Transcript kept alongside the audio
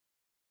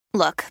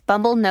Look,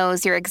 Bumble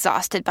knows you're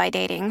exhausted by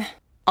dating.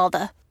 All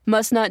the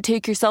must not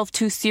take yourself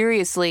too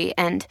seriously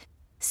and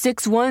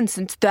 6'1"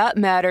 since that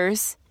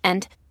matters.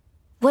 And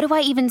what do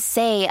I even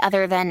say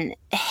other than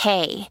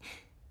hey?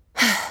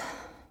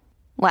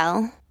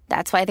 Well,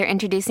 that's why they're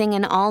introducing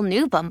an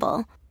all-new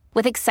Bumble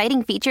with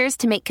exciting features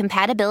to make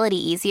compatibility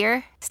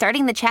easier,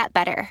 starting the chat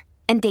better,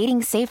 and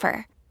dating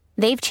safer.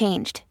 They've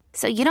changed,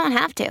 so you don't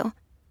have to.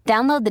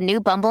 Download the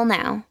new Bumble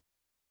now.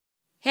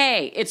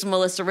 Hey, it's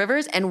Melissa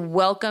Rivers, and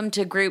welcome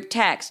to Group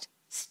Text.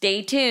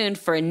 Stay tuned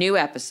for a new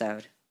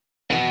episode.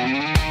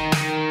 Hey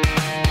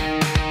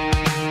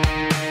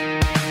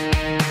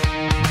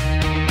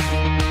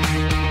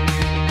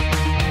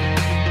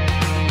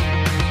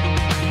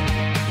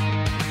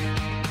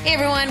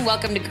everyone,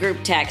 welcome to Group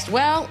Text.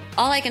 Well,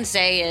 all I can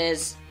say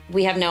is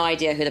we have no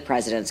idea who the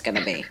president's going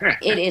to be.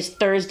 It is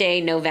Thursday,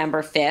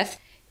 November 5th.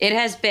 It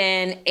has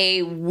been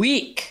a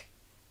week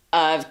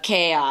of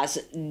chaos.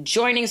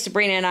 Joining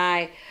Sabrina and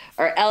I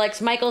are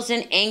Alex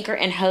Michelson, anchor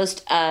and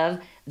host of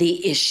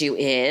The Issue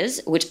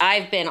Is, which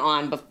I've been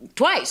on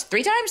twice,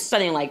 3 times,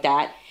 something like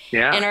that.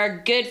 Yeah. And our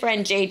good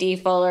friend J.D.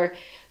 Fuller,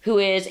 who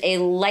is a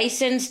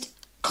licensed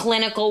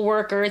clinical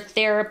worker,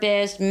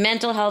 therapist,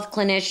 mental health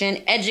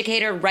clinician,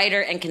 educator,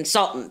 writer, and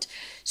consultant.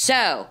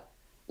 So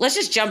let's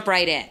just jump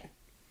right in.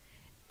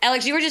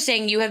 Alex, you were just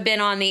saying you've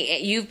been on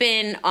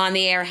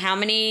the air how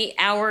many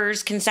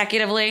hours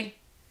consecutively?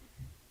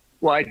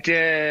 Well, I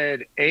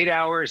did 8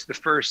 hours the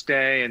first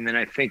day, and then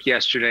I think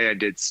yesterday I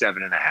did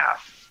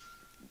 7.5.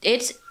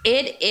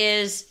 It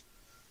is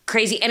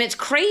crazy, and it's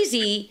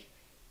crazy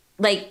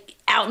like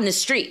out in the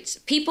streets.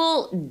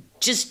 People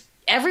just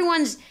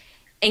everyone's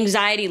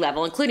anxiety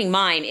level, including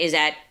mine, is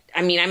at,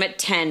 I'm at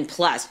 10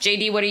 plus.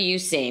 JD, what are you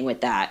seeing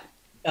with that?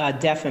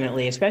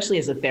 Definitely, especially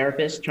as a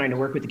therapist trying to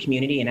work with the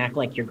community and act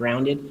like you're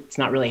grounded. It's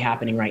not really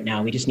happening right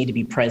now. We just need to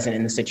be present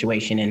in the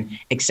situation and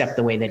accept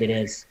the way that it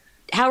is.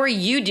 How are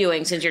you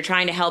doing since you're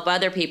trying to help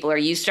other people? Are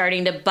you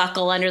starting to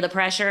buckle under the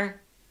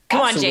pressure?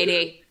 Come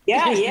Absolutely. on,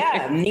 JD.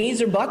 Yeah.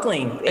 Knees are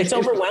buckling. It's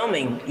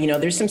overwhelming.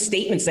 There's some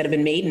statements that have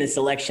been made in this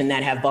election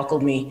that have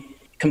buckled me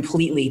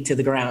completely to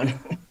the ground.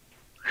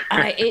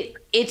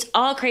 It's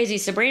all crazy.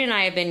 Sabrina and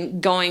I have been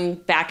going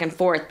back and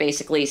forth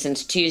basically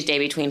since Tuesday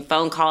between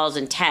phone calls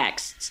and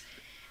texts.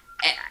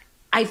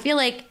 I feel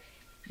like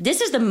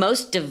this is the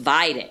most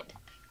divided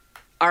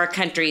our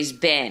country's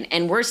been,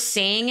 and we're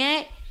seeing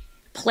it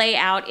play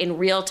out in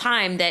real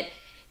time that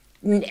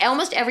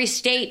almost every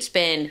state's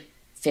been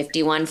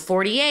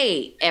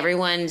 51-48.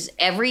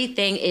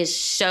 Everything is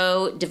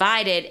so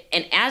divided,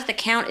 and as the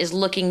count is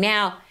looking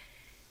now,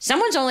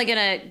 someone's only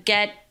going to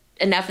get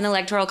enough in the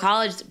Electoral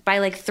College by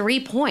like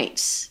 3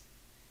 points.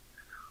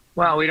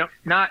 Well, we don't,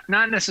 not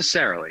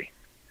necessarily.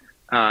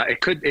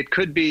 It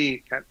could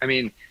be,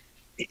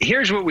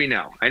 here's what we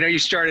know. I know you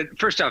started,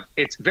 first off,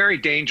 it's very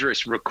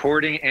dangerous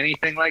recording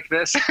anything like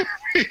this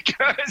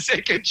because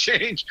it can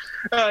change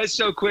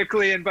so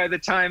quickly. And by the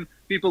time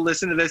people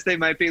listen to this, they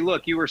might be,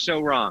 look, you were so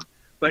wrong.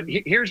 But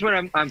here's what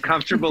I'm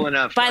comfortable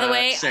enough. By the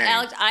way, saying.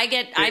 Alex,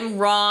 I'm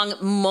wrong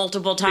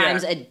multiple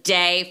times a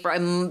day for a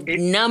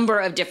number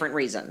of different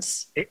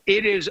reasons.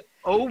 It is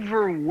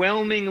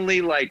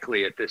overwhelmingly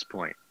likely at this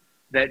point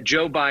that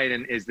Joe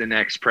Biden is the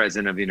next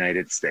president of the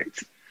United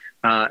States.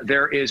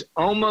 There is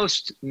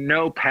almost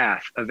no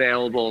path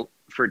available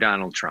for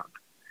Donald Trump.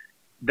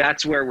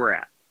 That's where we're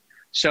at.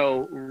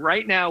 So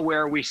right now,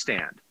 where we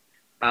stand,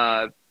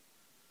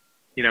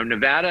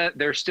 Nevada,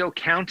 they're still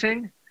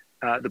counting.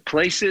 The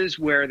places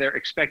where they're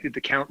expected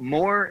to count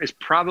more is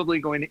probably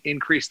going to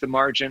increase the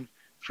margin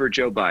for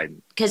Joe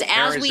Biden. Because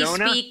as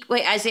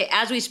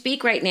we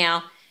speak right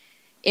now,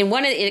 in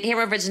I can't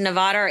remember if it's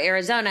Nevada or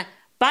Arizona,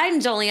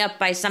 Biden's only up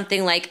by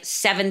something like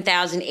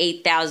 7,000,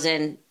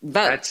 8,000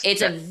 votes.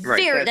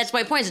 That's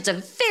my point.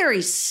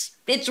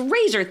 It's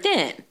razor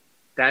thin.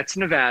 That's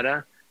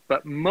Nevada.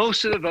 But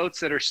most of the votes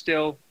that are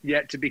still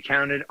yet to be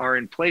counted are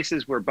in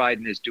places where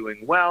Biden is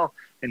doing well,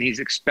 and he's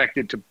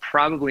expected to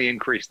probably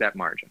increase that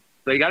margin.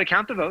 So you got to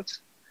count the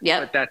votes. Yeah,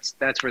 but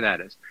that's where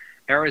that is.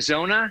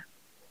 Arizona,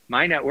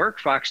 my network,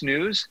 Fox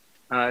News,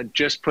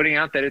 just putting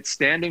out that it's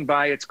standing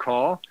by its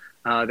call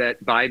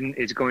that Biden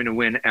is going to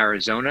win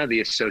Arizona.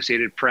 The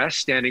Associated Press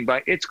standing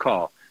by its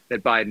call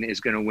that Biden is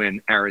going to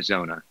win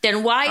Arizona.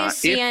 Then why is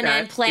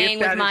CNN playing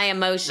with my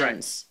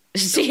emotions?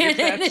 Right.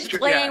 CNN is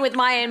playing with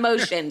my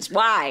emotions.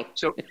 Why?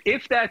 So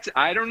if that's,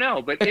 I don't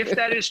know, but if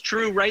that is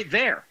true right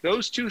there,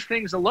 those two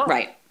things alone,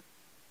 right,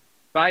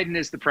 Biden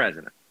is the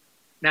president.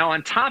 Now,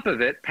 on top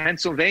of it,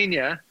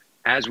 Pennsylvania,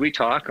 as we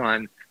talk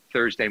on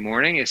Thursday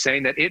morning, is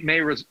saying that it may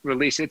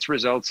release its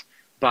results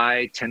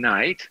by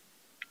tonight.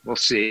 We'll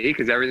see,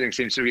 because everything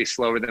seems to be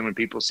slower than when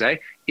people say.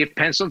 If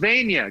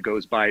Pennsylvania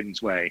goes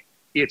Biden's way,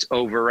 it's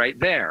over right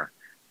there.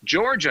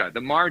 Georgia,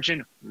 the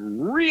margin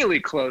really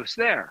close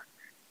there.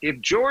 If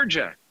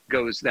Georgia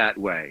goes that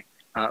way,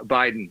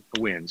 Biden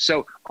wins.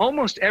 So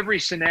almost every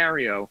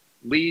scenario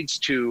leads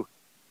to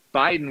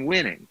Biden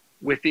winning,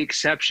 with the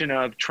exception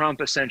of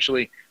Trump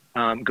essentially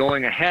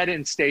going ahead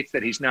in states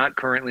that he's not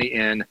currently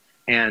in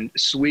and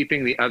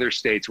sweeping the other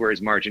states where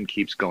his margin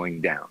keeps going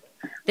down.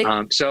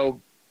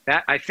 So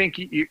that, I think,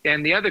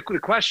 and the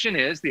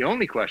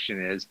only question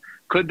is,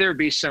 could there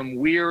be some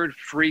weird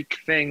freak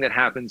thing that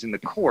happens in the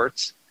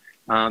courts?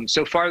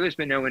 So far, there's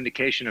been no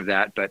indication of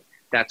that, but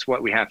that's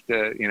what we have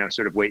to,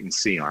 sort of wait and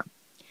see on.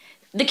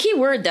 The key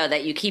word, though,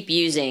 that you keep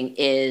using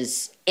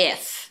is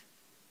if.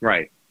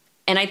 Right.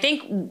 And I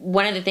think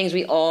one of the things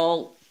we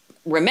all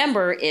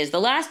remember is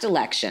the last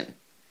election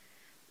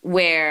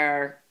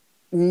where,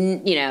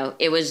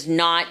 it was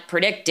not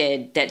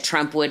predicted that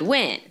Trump would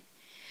win.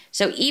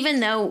 So even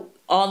though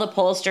all the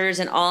pollsters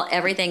and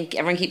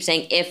everyone keeps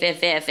saying if,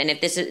 and if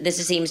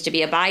this seems to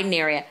be a Biden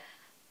area,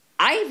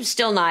 I'm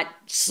still not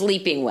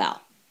sleeping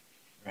well.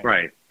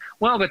 Right.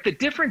 Well, but the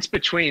difference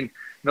between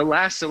the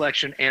last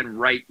election and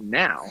right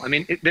now, I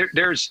mean,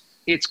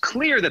 it's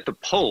clear that the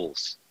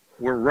polls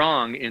were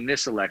wrong in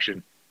this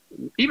election,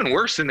 even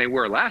worse than they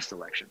were last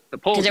election. The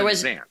polls in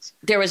advance.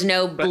 There was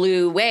no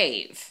blue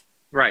wave.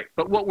 Right.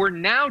 But what we're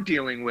now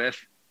dealing with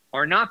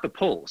are not the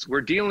polls.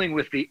 We're dealing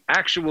with the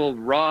actual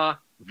raw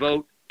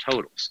vote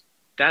totals.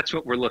 That's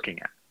what we're looking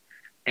at.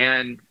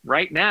 And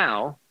right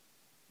now,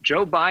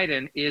 Joe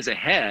Biden is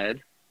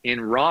ahead in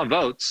raw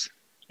votes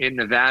in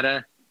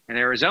Nevada and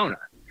Arizona.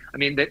 I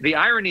mean, the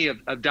irony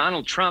of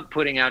Donald Trump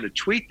putting out a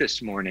tweet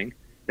this morning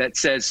that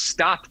says,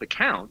 stop the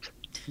count,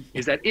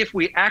 is that if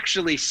we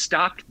actually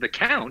stopped the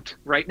count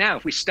right now,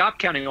 if we stopped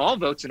counting all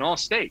votes in all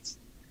states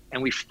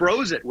and we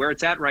froze it where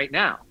it's at right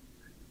now,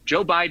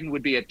 Joe Biden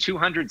would be at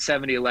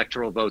 270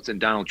 electoral votes and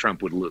Donald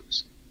Trump would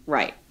lose.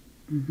 Right.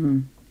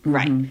 Mm-hmm.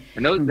 Right.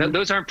 And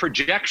those aren't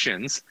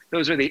projections.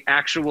 Those are the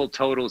actual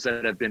totals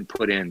that have been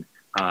put in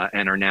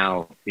and are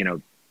now,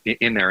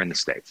 in there in the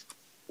states.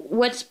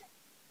 What's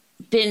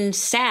been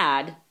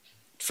sad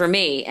for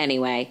me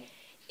anyway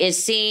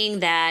is seeing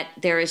that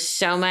there is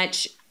so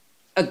much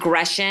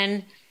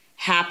aggression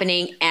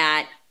happening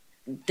at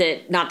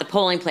not the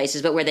polling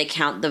places, but where they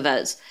count the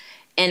votes.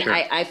 And sure.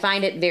 I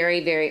find it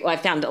very, very, I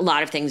found a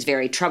lot of things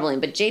very troubling.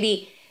 But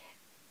JD,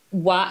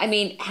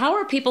 how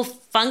are people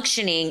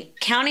functioning,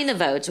 counting the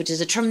votes, which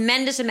is a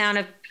tremendous amount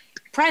of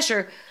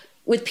pressure,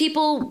 with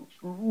people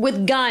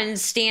with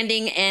guns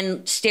standing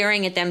and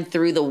staring at them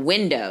through the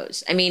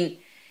windows? I mean,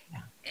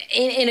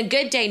 in a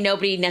good day,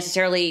 nobody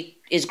necessarily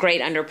is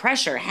great under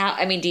pressure.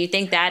 Do you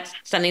think that's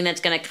something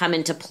that's going to come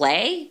into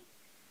play?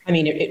 I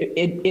mean,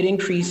 it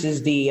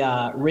increases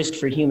the risk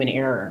for human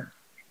error,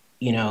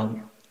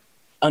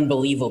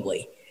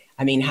 unbelievably.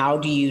 I mean, how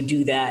do you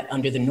do that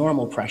under the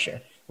normal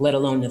pressure, let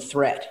alone the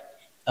threat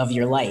of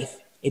your life?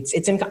 It's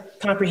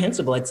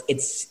incomprehensible.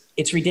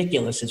 It's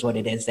ridiculous is what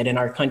it is, that in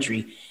our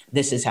country,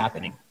 this is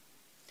happening.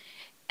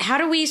 How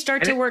do we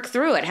start to work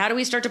through it? How do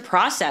we start to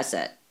process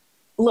it?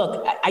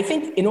 Look, I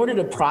think in order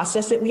to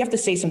process it, we have to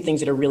say some things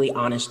that are really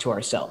honest to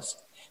ourselves,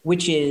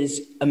 which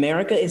is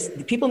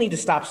people need to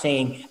stop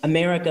saying,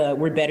 America,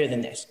 we're better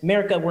than this.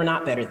 America, we're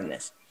not better than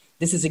this.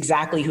 This is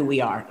exactly who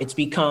we are. It's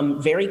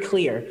become very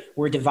clear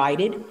we're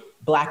divided.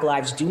 Black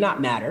lives do not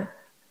matter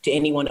to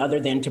anyone other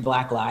than to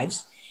Black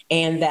lives,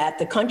 and that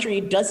the country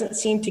doesn't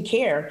seem to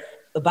care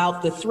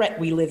about the threat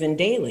we live in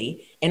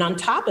daily. And on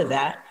top of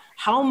that,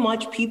 how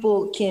much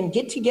people can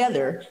get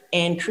together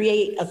and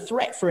create a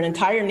threat for an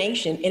entire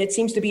nation, and it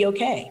seems to be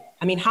okay.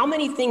 I mean, how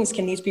many things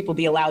can these people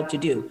be allowed to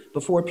do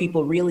before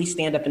people really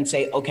stand up and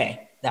say,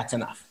 okay, that's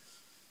enough?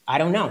 I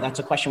don't know. That's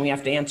a question we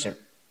have to answer.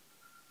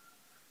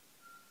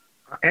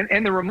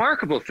 And the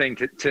remarkable thing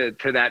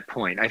to that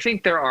point, I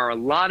think there are a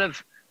lot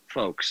of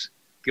folks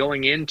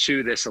going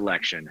into this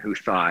election who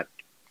thought,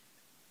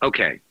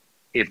 okay,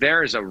 if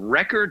there is a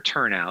record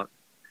turnout,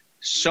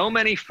 so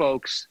many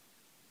folks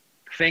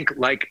think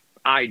like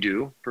I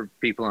do, for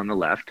people on the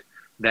left,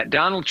 that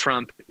Donald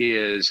Trump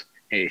is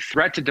a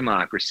threat to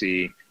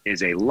democracy,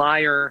 is a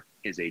liar,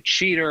 is a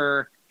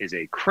cheater, is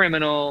a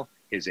criminal,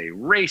 is a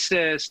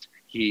racist.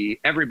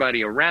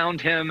 Everybody around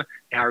him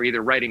are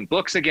either writing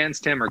books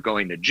against him or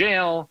going to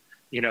jail.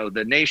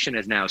 The nation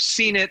has now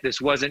seen it. This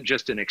wasn't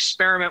just an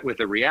experiment with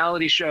a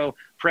reality show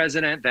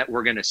president that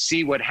we're going to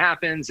see what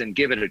happens and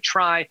give it a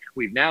try.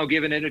 We've now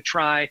given it a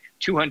try.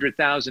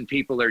 200,000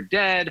 people are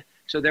dead.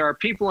 So there are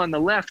people on the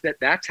left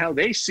that's how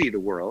they see the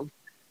world.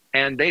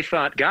 And they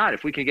thought, God,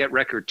 if we can get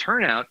record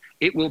turnout,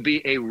 it will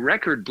be a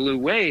record blue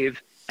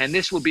wave. And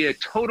this will be a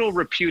total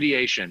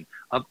repudiation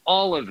of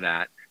all of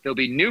that. There'll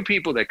be new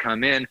people that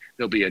come in.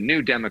 There'll be a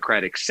new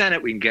Democratic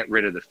Senate. We can get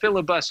rid of the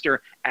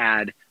filibuster,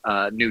 add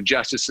new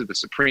justice to the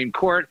Supreme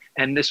Court,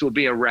 and this will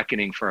be a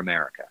reckoning for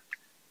America.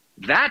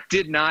 That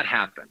did not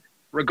happen.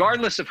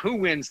 Regardless of who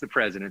wins the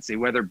presidency,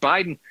 whether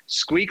Biden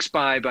squeaks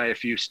by a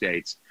few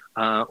states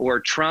or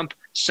Trump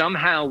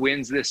somehow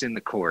wins this in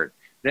the court,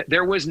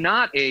 there was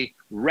not a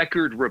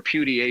record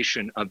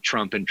repudiation of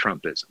Trump and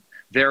Trumpism.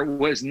 There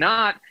was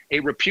not a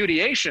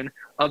repudiation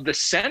of the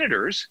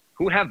senators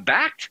who have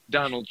backed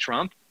Donald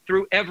Trump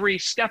through every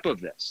step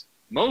of this.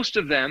 Most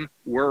of them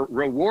were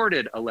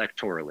rewarded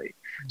electorally.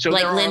 So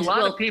like there are a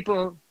lot of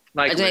people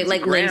like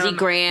Lindsey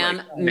Graham,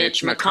 like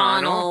Mitch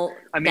McConnell.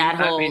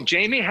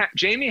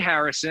 Jamie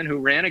Harrison, who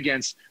ran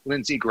against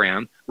Lindsey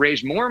Graham,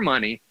 raised more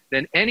money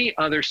than any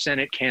other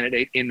Senate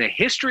candidate in the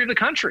history of the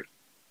country.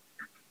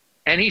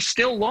 And he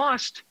still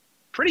lost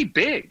pretty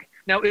big.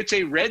 Now, it's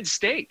a red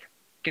state.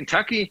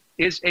 Kentucky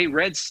is a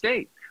red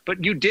state.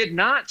 But you did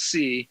not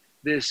see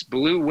this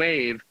blue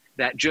wave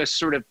that just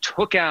sort of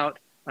took out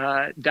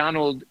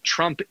Donald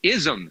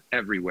Trumpism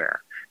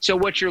everywhere. So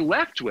what you're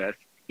left with,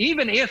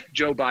 even if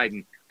Joe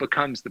Biden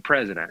becomes the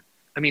president,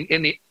 I mean,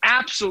 in the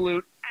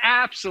absolute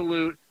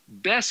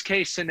best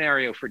case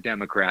scenario for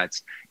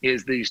Democrats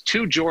is these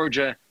 2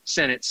 Georgia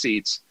Senate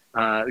seats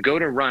go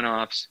to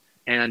runoffs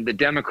and the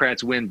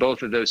Democrats win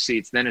both of those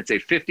seats. Then it's a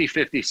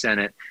 50-50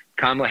 Senate.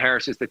 Kamala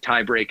Harris is the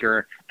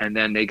tiebreaker, and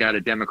then they got a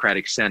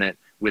Democratic Senate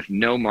with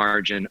no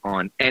margin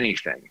on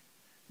anything.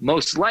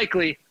 Most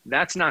likely,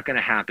 that's not going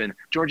to happen.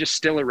 Georgia's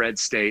still a red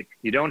state.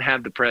 You don't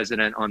have the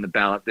president on the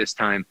ballot this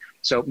time.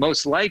 So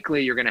most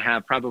likely, you're going to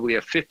have probably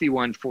a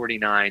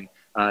 51-49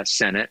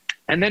 Senate.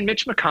 And then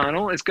Mitch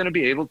McConnell is going to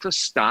be able to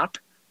stop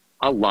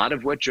a lot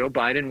of what Joe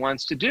Biden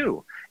wants to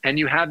do. And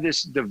you have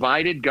this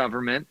divided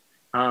government.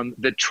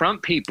 The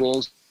Trump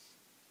people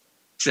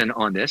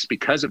on this,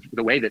 because of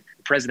the way that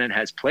the president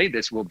has played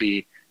this, will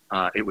be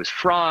it was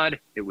fraud,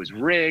 it was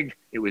rigged,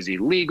 it was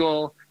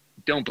illegal.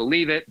 Don't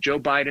believe it. Joe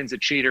Biden's a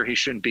cheater. He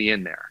shouldn't be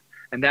in there.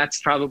 And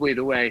that's probably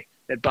the way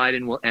that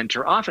Biden will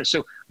enter office.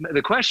 So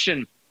the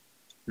question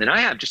that I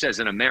have just as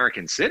an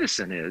American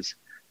citizen is,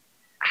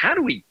 how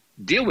do we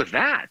deal with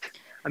that?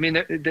 I mean,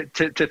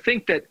 to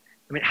think that,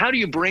 I mean, how do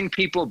you bring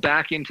people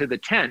back into the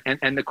tent?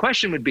 And the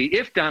question would be,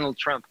 if Donald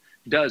Trump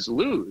does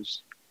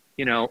lose,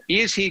 you know,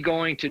 is he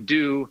going to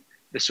do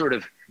the sort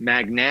of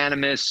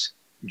magnanimous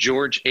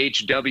George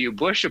H.W.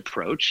 Bush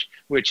approach,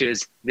 which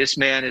is, this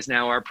man is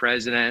now our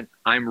president.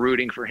 I'm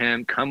rooting for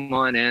him. Come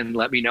on in.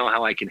 Let me know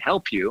how I can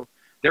help you.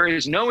 There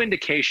is no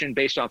indication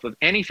based off of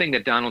anything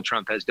that Donald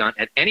Trump has done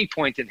at any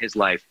point in his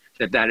life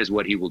that that is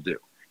what he will do.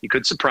 He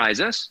could surprise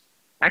us.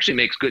 Actually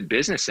makes good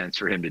business sense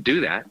for him to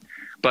do that.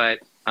 But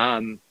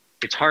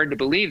it's hard to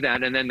believe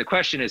that. And then the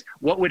question is,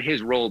 what would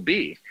his role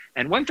be?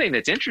 And one thing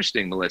that's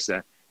interesting,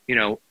 Melissa, you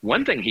know,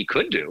 one thing he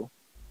could do,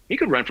 he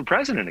could run for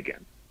president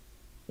again.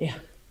 Yeah.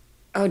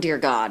 Oh, dear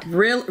God.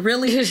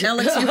 Really,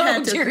 Alex, you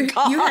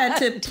had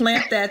to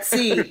plant that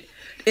seed.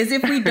 As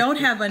if we don't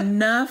have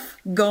enough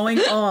going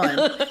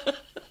on.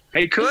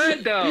 He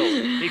could, though.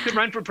 He could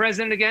run for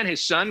president again.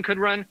 His son could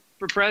run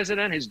for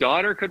president. His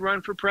daughter could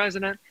run for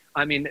president.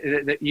 I mean,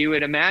 you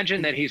would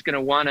imagine that he's going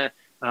to want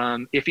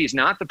to, if he's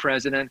not the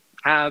president,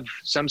 have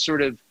some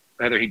sort of,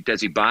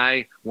 does he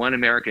buy One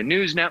American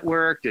News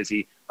Network? Does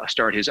he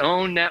start his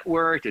own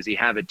network? Does he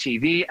have a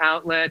TV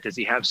outlet? Does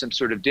he have some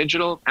sort of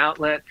digital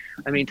outlet?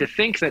 I mean, to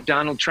think that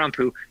Donald Trump,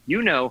 who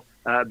you know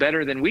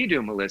better than we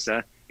do,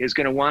 Melissa, is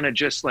going to want to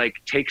just like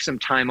take some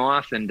time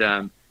off and,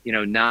 you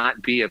know,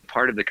 not be a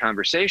part of the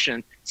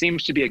conversation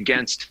seems to be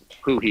against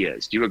who he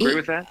is. Do you agree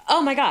with that?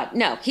 Oh, my God.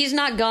 No, he's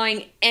not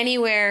going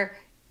anywhere,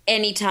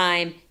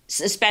 anytime,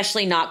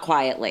 especially not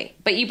quietly.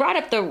 But you brought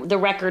up the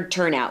record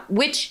turnout,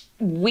 which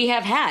we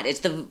have had.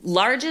 It's the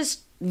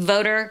largest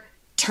voter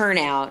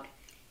turnout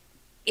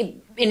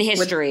in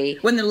history.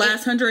 When the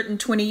last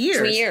 120 years.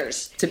 20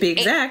 years. To be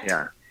exact.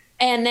 Yeah.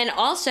 And then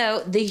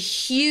also the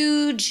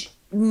huge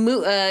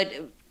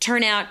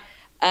turnout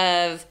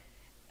of,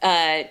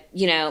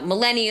 you know,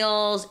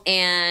 millennials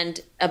and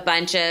a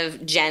bunch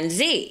of Gen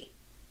Z,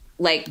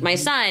 like my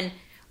son,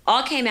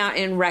 all came out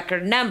in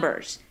record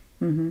numbers.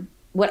 Mm-hmm.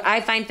 What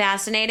I find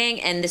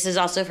fascinating, and this is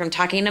also from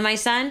talking to my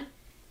son,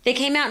 they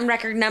came out in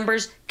record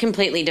numbers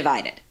completely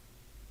divided,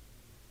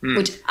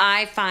 which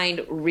I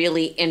find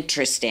really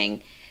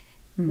interesting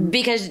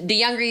because the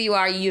younger you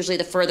are, usually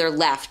the further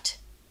left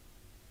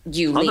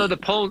you lean. Although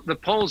the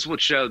polls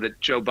would show that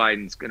Joe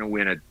Biden's going to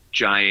win a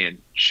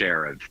giant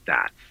share of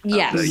that,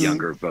 yes. Of the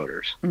younger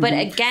voters. But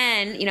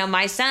again, you know,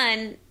 my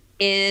son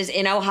is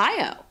in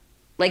Ohio.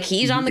 Like,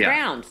 he's on the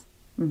ground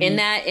in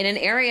an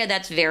area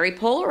that's very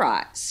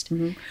polarized.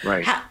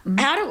 Right.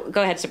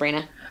 Go ahead,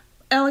 Sabrina.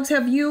 Alex,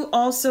 have you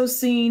also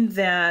seen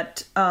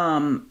that?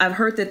 I've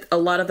heard that a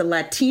lot of the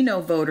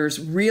Latino voters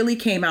really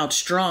came out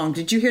strong.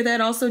 Did you hear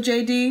that also,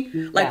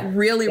 JD? Like,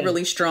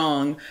 really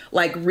strong.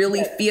 Like,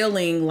 really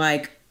feeling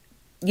like,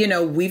 you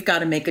know, we've got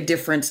to make a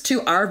difference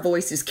too. Our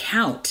voices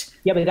count.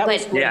 Yeah, but that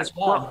was split as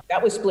well.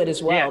 That was split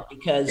as well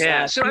because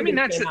so I mean,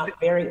 that's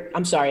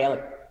I'm sorry,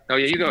 Alex. Oh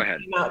yeah, you go ahead.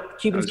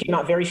 Cubans came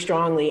out very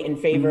strongly in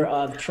favor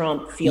of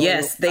Trump. Feeling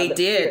yes, they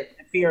did.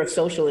 Fear of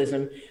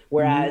socialism,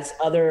 whereas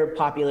other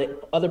part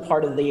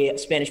of the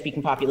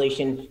Spanish-speaking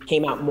population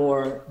came out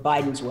more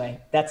Biden's way.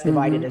 That's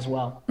divided as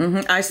well.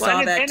 I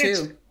saw that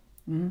too.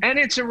 And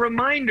it's a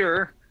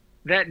reminder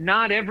that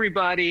not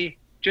everybody,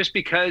 just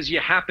because you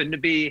happen to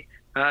be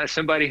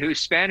somebody who's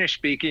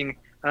Spanish-speaking,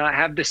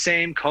 have the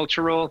same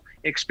cultural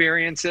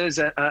experiences.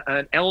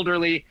 An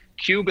elderly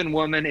Cuban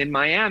woman in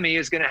Miami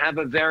is going to have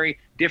a very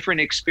different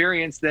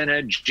experience than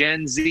a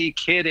Gen Z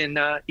kid in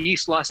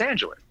East Los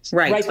Angeles.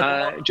 Right.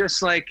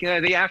 Just like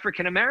the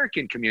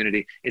African-American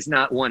community is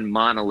not one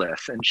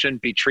monolith and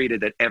shouldn't be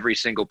treated that every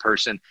single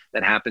person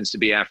that happens to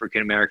be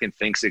African-American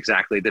thinks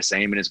exactly the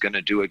same and is going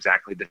to do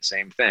exactly the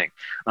same thing.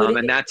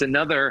 And that's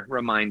another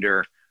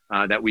reminder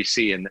that we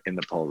see in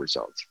the poll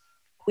results.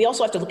 We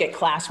also have to look at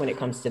class when it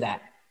comes to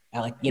that.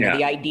 Alec,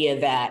 the idea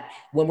that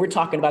when we're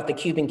talking about the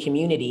Cuban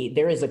community,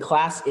 there is a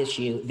class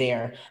issue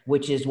there,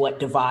 which is what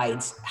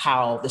divides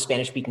how the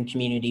Spanish-speaking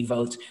community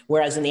votes.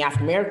 Whereas in the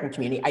African-American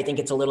community, I think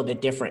it's a little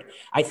bit different.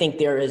 I think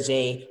there is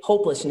a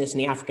hopelessness in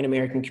the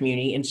African-American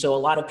community. And so a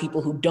lot of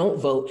people who don't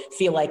vote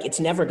feel like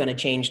it's never going to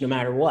change no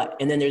matter what.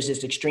 And then there's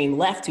this extreme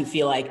left who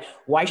feel like,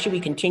 why should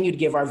we continue to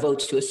give our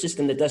votes to a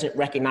system that doesn't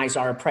recognize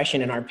our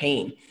oppression and our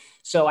pain?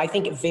 So I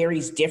think it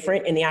varies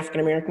different in the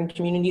African-American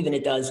community than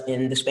it does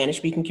in the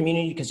Spanish-speaking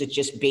community because it's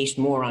just based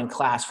more on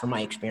class from my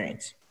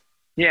experience.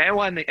 Yeah,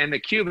 well, and the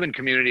Cuban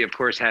community, of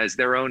course, has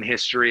their own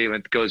history.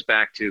 It goes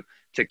back to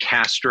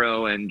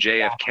Castro and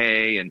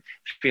JFK and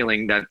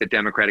feeling that the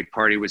Democratic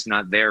Party was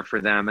not there for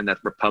them and that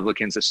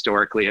Republicans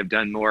historically have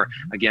done more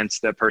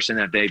against the person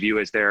that they view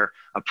as their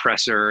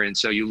oppressor. And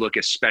so you look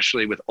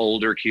especially with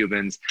older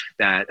Cubans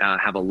that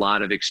have a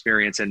lot of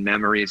experience and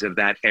memories of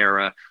that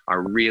era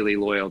are really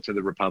loyal to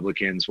the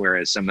Republicans,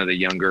 whereas some of the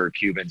younger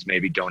Cubans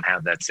maybe don't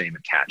have that same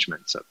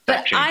attachment. So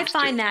but I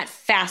find that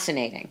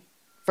fascinating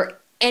for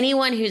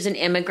anyone who's an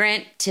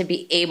immigrant to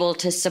be able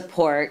to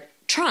support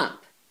Trump.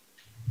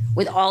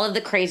 With all of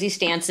the crazy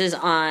stances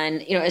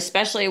on,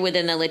 especially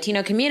within the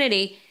Latino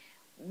community,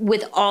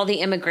 with all the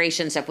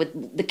immigration stuff,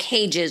 with the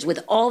cages, with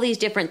all these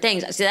different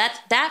things. So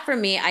that for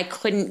me, I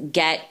couldn't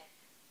get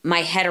my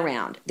head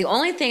around. The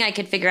only thing I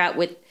could figure out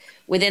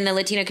within the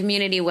Latino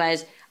community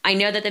was I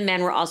know that the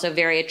men were also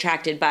very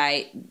attracted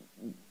by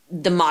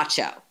the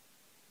macho.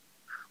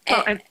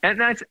 And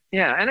that's,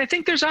 and I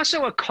think there's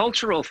also a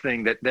cultural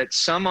thing that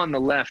some on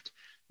the left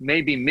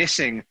may be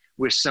missing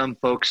with some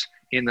folks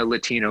in the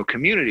Latino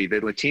community. The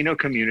Latino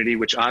community,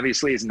 which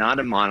obviously is not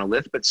a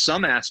monolith, but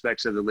some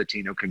aspects of the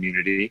Latino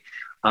community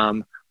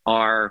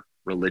are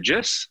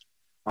religious,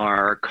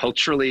 are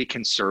culturally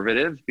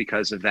conservative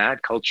because of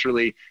that,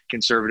 culturally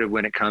conservative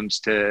when it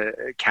comes to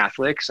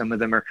Catholic. Some of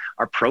them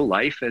are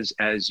pro-life,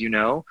 as you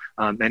know.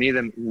 Many of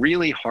them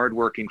really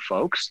hardworking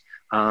folks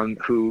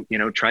who,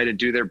 try to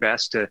do their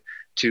best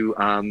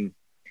to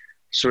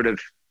sort of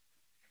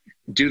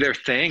do their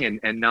thing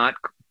and not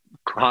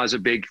cause a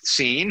big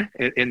scene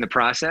in the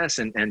process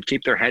and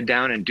keep their head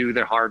down and do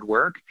their hard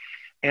work.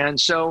 And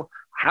so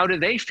how do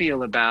they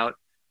feel about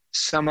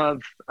some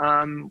of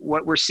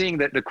what we're seeing,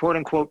 that the quote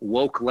unquote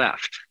woke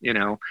left,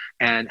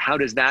 and how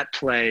does that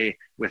play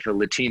with the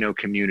Latino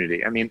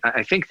community? I mean,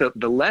 I think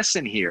the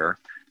lesson here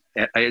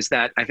is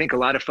that I think a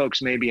lot of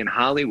folks maybe in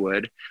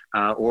Hollywood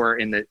or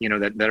in the,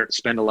 that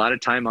spend a lot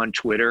of time on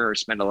Twitter or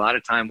spend a lot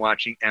of time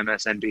watching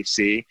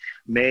MSNBC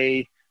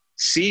may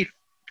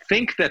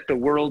think that the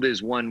world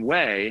is one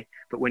way,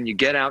 but when you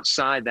get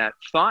outside that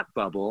thought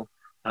bubble,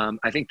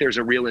 I think there's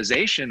a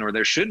realization, or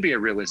there should be a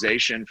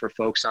realization for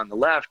folks on the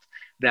left,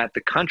 that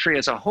the country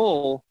as a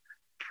whole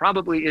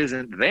probably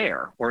isn't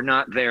there or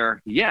not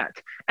there yet.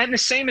 And the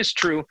same is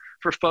true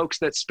for folks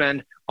that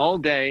spend all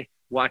day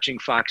watching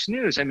Fox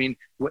News. I mean,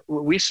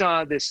 we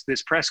saw this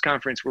press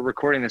conference. We're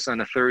recording this on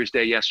a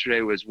Thursday.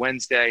 Yesterday was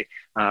Wednesday.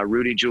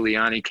 Rudy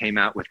Giuliani came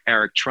out with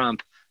Eric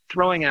Trump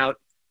throwing out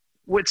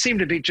what seemed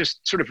to be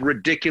just sort of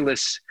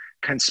ridiculous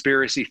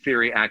conspiracy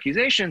theory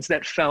accusations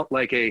that felt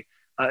like a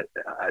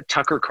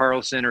Tucker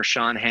Carlson or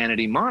Sean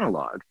Hannity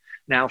monologue.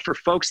 Now, for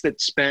folks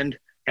that spend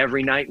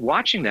every night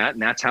watching that,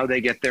 and that's how they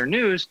get their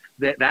news,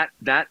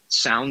 that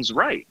sounds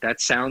right.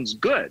 That sounds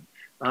good.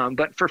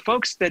 But for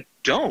folks that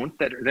don't,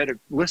 that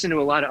listen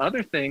to a lot of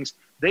other things,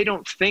 they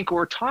don't think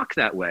or talk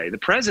that way. The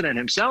president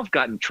himself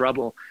got in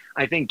trouble,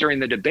 I think, during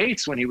the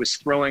debates when he was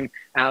throwing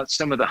out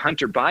some of the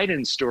Hunter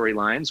Biden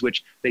storylines,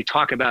 which they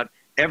talk about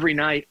every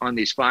night on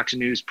these Fox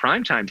News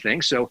primetime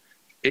things. So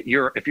if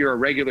you're a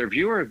regular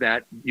viewer of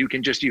that, you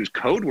can just use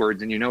code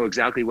words and you know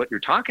exactly what you're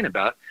talking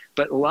about.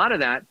 But a lot of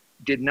that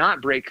did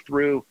not break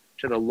through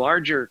to the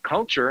larger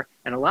culture.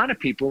 And a lot of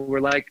people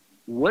were like,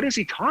 what is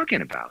he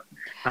talking about?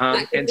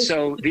 And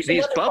so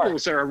these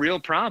bubbles are a real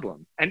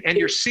problem. And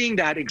you're seeing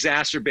that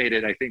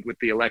exacerbated, I think, with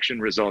the election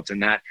results.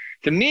 And that,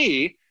 to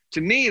me,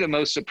 the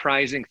most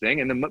surprising thing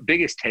and the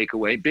biggest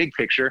takeaway, big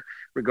picture,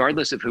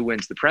 regardless of who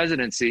wins the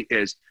presidency,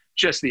 is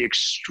just the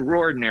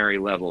extraordinary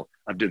level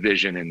of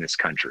division in this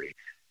country.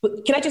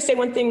 Can I just say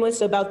one thing,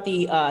 Melissa, about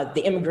the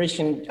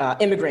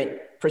immigrant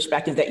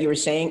perspective that you were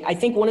saying? I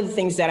think one of the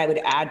things that I would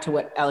add to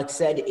what Alex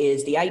said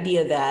is the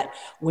idea that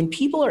when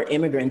people are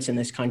immigrants in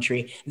this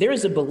country, there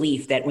is a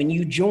belief that when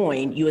you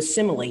join, you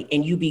assimilate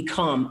and you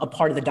become a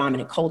part of the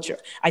dominant culture.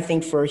 I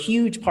think for a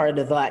huge part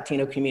of the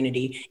Latino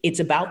community,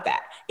 it's about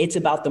that. It's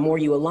about the more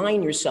you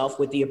align yourself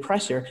with the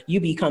oppressor, you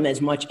become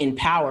as much in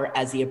power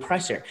as the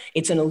oppressor.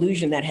 It's an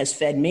illusion that has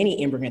fed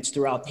many immigrants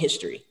throughout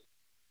history.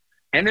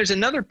 And there's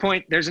another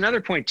point. There's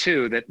another point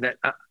too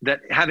that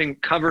having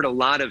covered a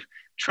lot of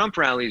Trump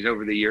rallies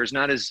over the years,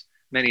 not as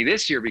many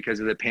this year because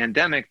of the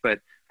pandemic, but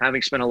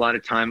having spent a lot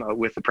of time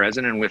with the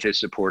president and with his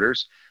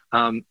supporters,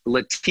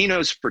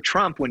 Latinos for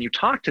Trump, when you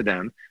talk to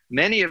them,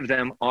 many of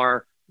them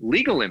are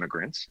legal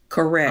immigrants.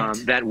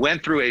 Correct. That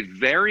went through a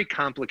very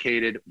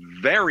complicated,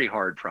 very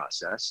hard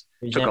process.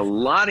 Took a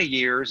lot of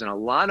years and a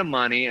lot of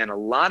money and a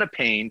lot of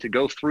pain to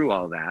go through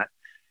all that.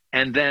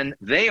 And then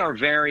they are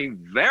very,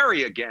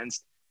 very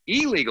against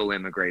illegal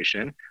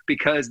immigration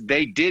because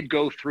they did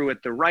go through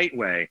it the right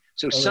way.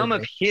 So some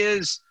of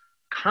his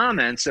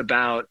comments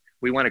about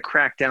we want to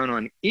crack down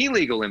on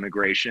illegal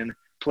immigration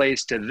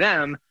plays to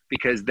them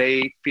because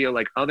they feel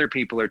like other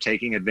people are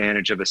taking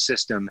advantage of a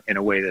system in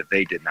a way that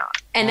they did not.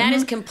 And that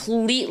is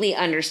completely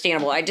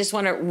understandable. I just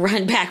want to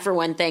run back for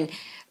one thing,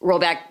 roll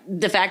back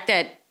the fact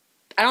that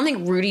I don't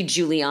think Rudy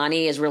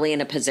Giuliani is really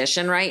in a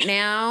position right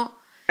now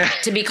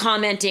to be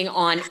commenting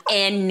on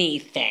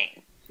anything.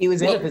 He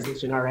was in a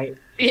position, all right.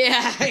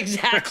 Yeah,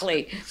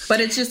 exactly.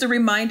 But it's just a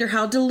reminder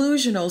how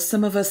delusional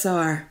some of us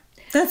are.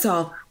 That's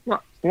all.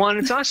 Well, and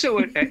it's also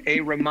a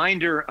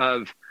reminder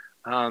of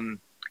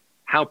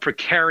how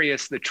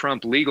precarious the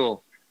Trump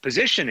legal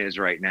position is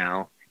right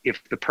now.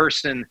 If the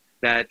person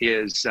that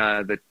is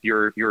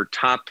your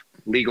top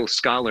legal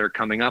scholar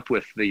coming up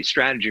with the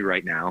strategy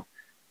right now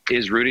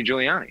is Rudy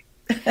Giuliani.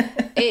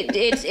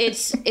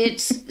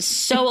 It's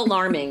so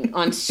alarming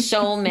on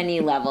so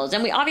many levels.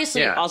 And we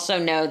obviously also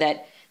know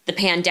that the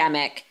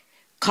pandemic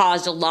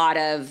caused a lot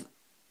of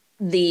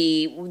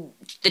the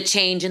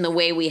change in the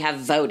way we have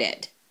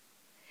voted.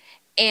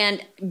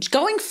 And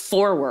going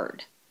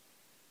forward,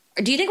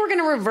 do you think we're going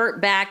to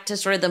revert back to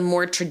sort of the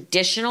more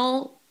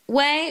traditional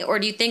way? Or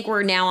do you think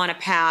we're now on a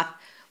path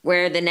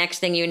where the next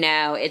thing you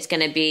know, it's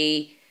going to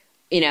be,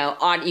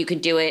 you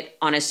could do it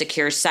on a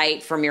secure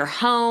site from your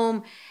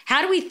home?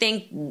 How do we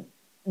think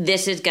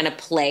this is going to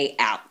play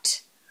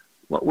out?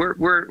 Well,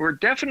 we're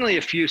definitely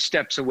a few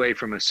steps away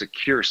from a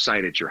secure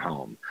site at your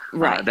home.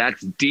 Right.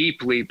 That's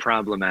deeply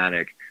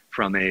problematic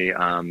from a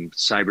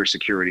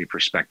cybersecurity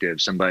perspective.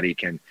 Somebody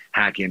can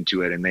hack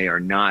into it, and they are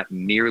not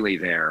nearly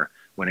there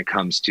when it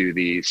comes to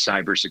the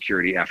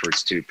cybersecurity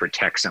efforts to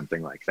protect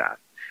something like that.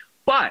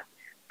 But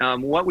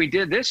what we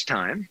did this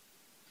time,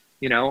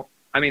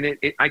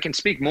 I can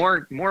speak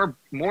more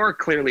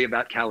clearly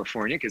about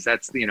California because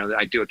that's,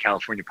 I do a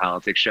California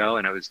politics show,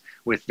 and I was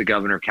with the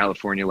governor of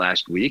California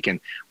last week. And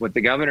what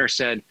the governor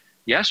said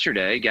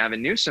yesterday,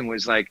 Gavin Newsom,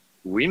 was like,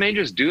 we may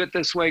just do it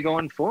this way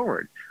going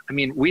forward. I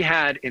mean, we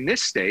had in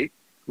this state,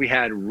 we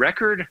had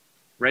record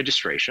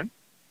registration.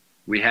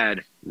 We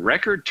had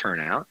record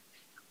turnout.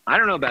 I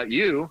don't know about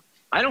you.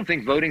 I don't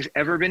think voting's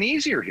ever been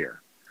easier here.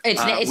 It's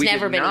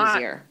never been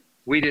easier.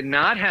 We did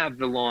not have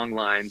the long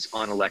lines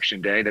on election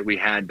day that we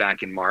had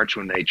back in March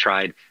when they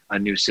tried a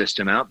new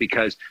system out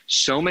because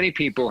so many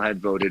people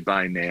had voted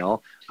by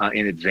mail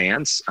in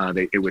advance.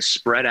 It was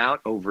spread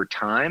out over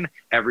time.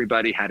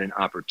 Everybody had an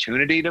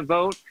opportunity to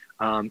vote.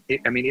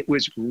 It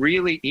was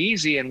really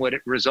easy, and what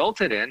it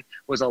resulted in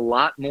was a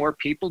lot more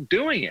people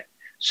doing it.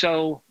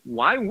 So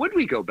why would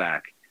we go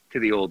back to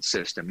the old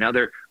system? Now,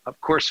 there are,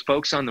 of course,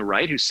 folks on the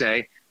right who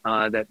say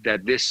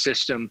that this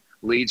system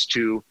leads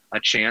to a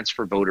chance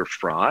for voter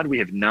fraud. We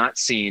have not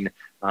seen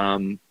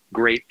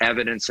great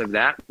evidence of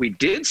that. We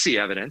did see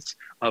evidence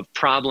of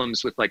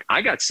problems with,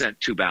 I got sent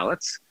 2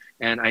 ballots,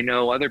 and I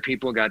know other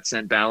people got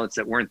sent ballots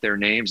that weren't their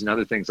names and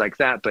other things like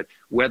that. But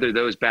whether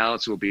those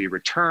ballots will be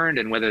returned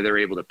and whether they're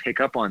able to pick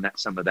up on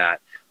some of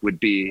that would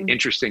be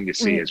interesting to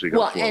see as we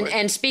go forward.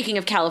 And speaking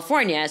of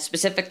California,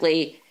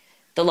 specifically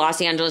the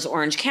Los Angeles,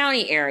 Orange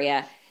County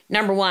area,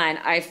 number one,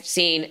 I've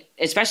seen,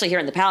 especially here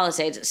in the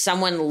Palisades,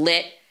 someone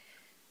lit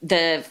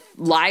the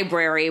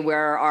library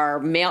where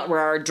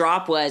our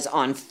drop was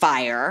on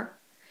fire.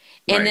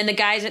 And then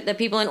the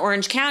people in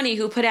Orange County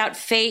who put out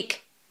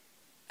fake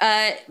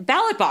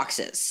ballot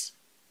boxes.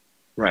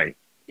 Right.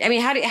 I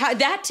mean, how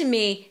that to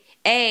me,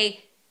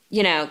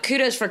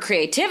 kudos for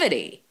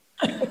creativity.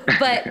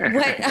 But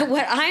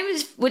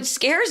what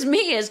scares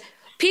me is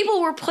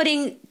people were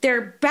putting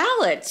their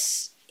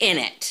ballots in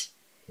it.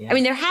 Yeah. I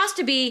mean, there has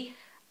to be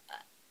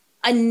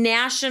a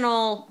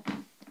national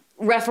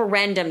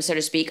referendum, so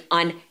to speak,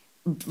 on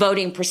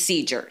voting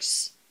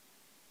procedures,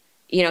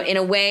 in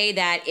a way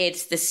that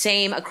it's the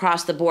same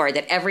across the board,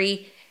 that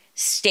every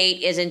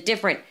state isn't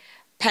different.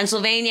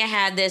 Pennsylvania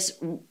had this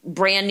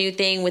brand new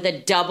thing with a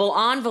double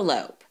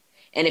envelope.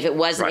 And if it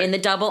wasn't in the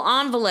double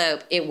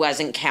envelope, it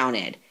wasn't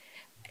counted.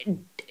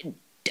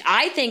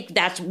 I think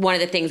that's one of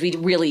the things we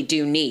really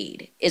do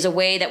need, is a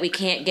way that we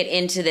can't get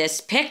into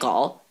this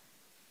pickle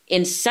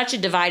in such a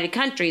divided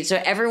country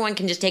so everyone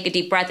can just take a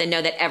deep breath and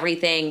know that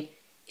everything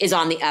is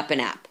on the up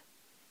and up.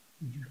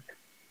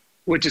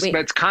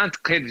 It's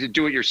complicated to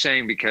do what you're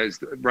saying because,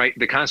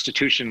 the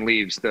Constitution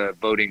leaves the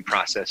voting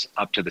process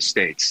up to the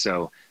states.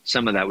 So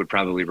some of that would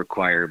probably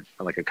require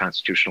a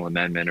constitutional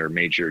amendment or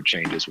major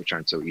changes, which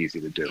aren't so easy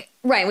to do.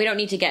 Right. We don't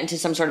need to get into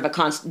some sort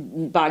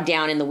of bog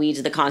down in the weeds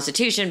of the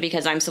Constitution,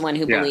 because I'm someone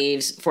who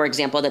believes, for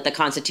example, that the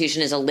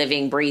Constitution is a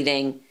living,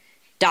 breathing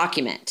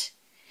document.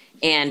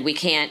 And we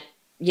can't,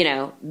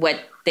 what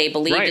they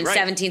believed in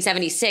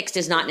 1776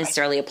 does not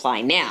necessarily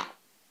apply now.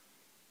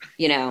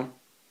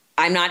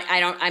 I'm not,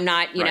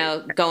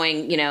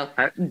 going,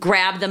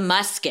 grab the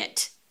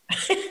musket.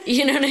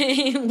 You know what I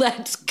mean?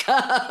 Let's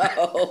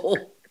go.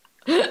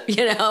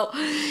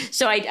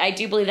 So I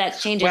do believe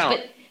that's changes. Well,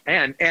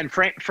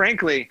 but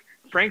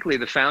frankly,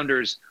 the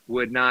founders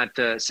would not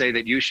say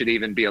that you should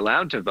even be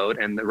allowed to vote,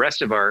 and the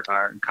rest of our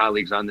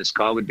colleagues on this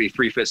call would be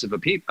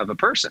 3/5 of a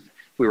person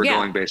if we were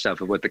going based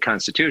off of what the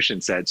Constitution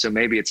said. So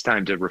maybe it's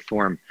time to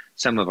reform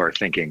some of our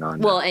thinking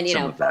on. And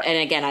and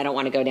again, I don't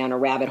want to go down a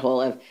rabbit hole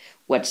of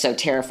what's so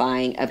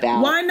terrifying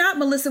about. Why not,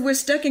 Melissa? We're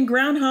stuck in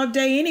Groundhog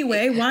Day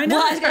anyway. Why not?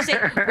 Well, I was going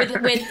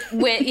to say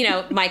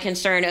with my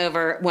concern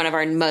over one of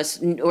our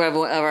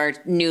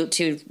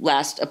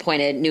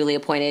newly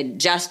appointed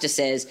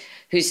justices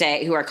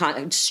who are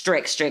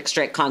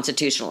strict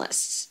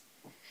constitutionalists.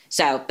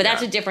 So, but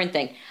that's a different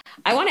thing.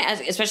 I want to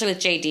ask, especially with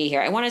JD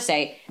here, I want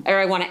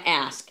to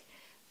ask,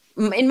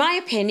 in my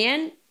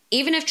opinion,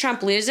 even if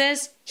Trump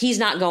loses, he's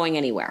not going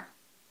anywhere.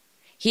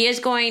 He is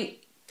going.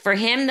 For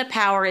him, the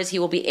power is he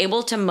will be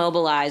able to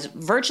mobilize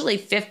virtually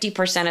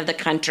 50% of the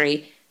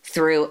country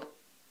through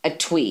a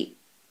tweet.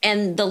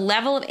 And the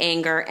level of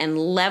anger and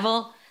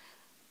level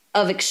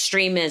of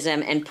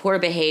extremism and poor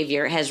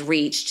behavior has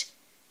reached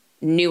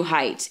new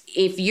heights.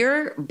 If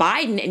you're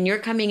Biden and you're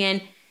coming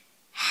in,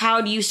 how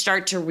do you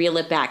start to reel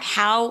it back?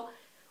 How?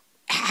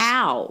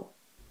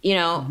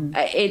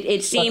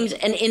 It seems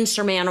an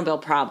insurmountable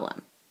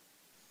problem.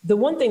 The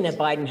one thing that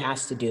Biden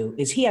has to do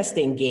is he has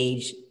to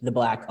engage the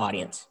Black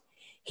audience.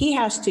 He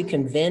has to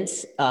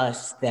convince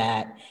us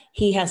that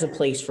he has a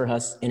place for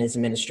us in his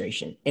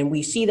administration. And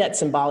we see that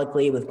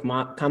symbolically with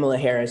Kamala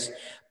Harris.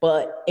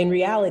 But in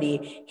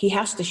reality, he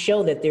has to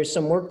show that there's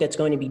some work that's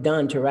going to be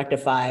done to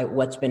rectify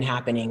what's been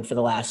happening for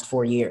the last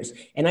 4 years.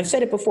 And I've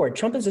said it before,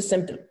 Trump is a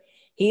symptom.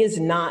 He is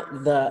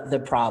not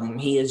the problem.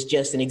 He is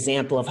just an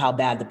example of how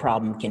bad the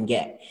problem can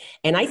get.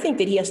 And I think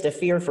that he has to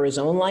fear for his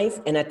own life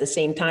and at the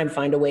same time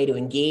find a way to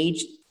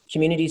engage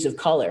communities of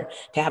color,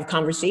 to have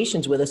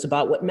conversations with us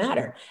about what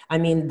matter. I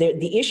mean,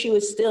 the issue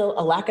is still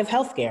a lack of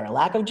healthcare, a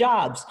lack of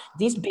jobs.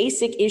 These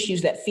basic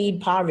issues that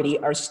feed poverty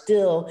are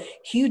still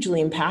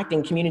hugely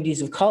impacting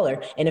communities of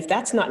color. And if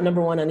that's not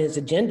number one on his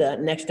agenda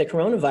next to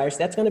coronavirus,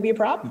 that's going to be a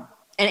problem.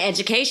 And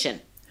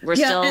education.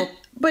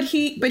 But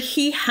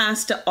he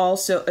has to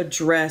also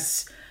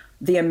address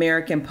the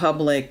American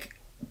public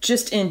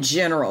just in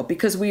general,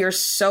 because we are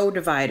so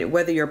divided,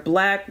 whether you're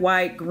black,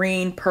 white,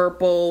 green,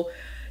 purple.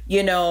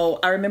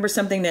 I remember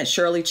something that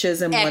Shirley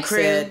Chisholm once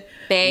said.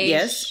 Beige.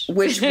 Yes,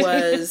 which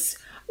was,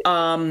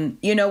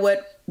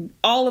 what?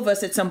 All of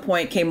us at some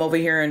point came over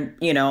here and,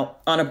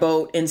 on a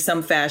boat in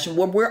some fashion.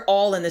 We're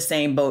all in the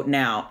same boat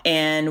now,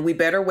 and we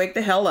better wake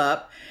the hell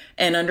up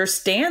and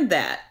understand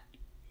that.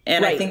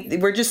 And right. I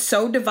think we're just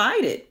so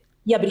divided.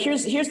 Yeah, but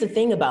here's the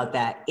thing about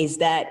that is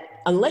that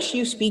unless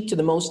you speak to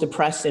the most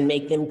oppressed and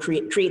make them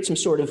create some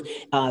sort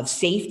of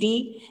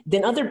safety,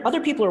 then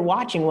other people are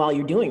watching while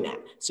you're doing that.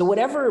 So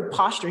whatever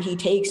posture he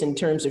takes in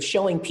terms of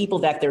showing people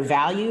that they're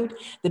valued,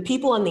 the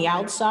people on the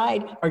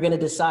outside are going to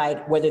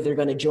decide whether they're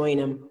going to join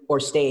him or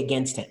stay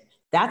against him.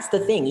 That's the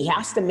thing. He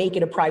has to make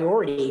it a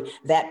priority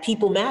that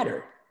people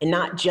matter. And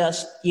not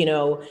just,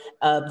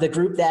 the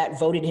group that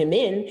voted him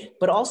in,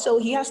 but also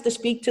he has to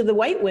speak to the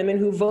white women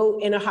who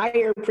vote in a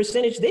higher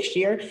percentage this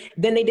year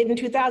than they did in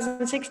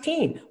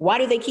 2016. Why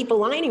do they keep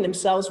aligning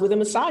themselves with a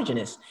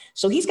misogynist?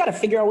 So he's got to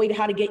figure out a way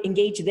how to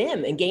engage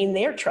them and gain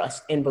their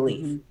trust and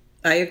belief.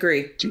 I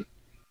agree. Do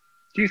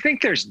you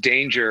think there's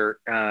danger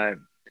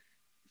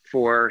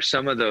for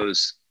some of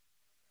those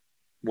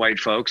white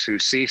folks who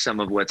see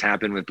some of what's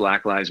happened with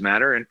Black Lives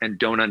Matter and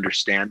don't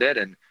understand it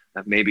and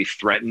maybe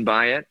threatened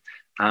by it?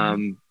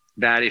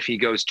 That if he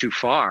goes too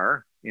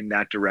far in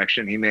that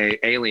direction, he may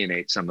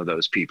alienate some of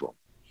those people.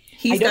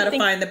 He's got to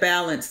find the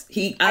balance.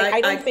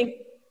 I don't think.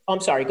 I'm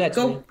sorry. Go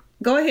ahead.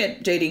 Go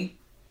ahead, JD.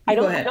 I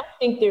don't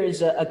think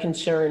there's a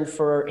concern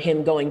for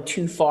him going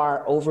too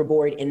far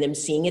overboard and them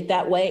seeing it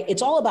that way.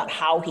 It's all about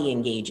how he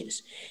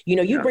engages.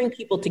 You bring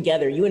people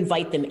together, you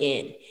invite them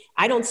in.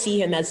 I don't see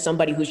him as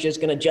somebody who's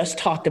just going to just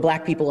talk to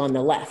Black people on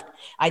the left.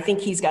 I think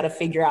he's got to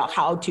figure out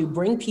how to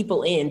bring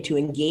people in, to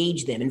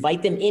engage them,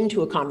 invite them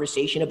into a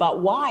conversation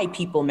about why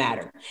people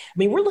matter. I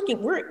mean,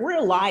 we're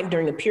alive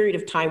during a period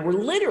of time where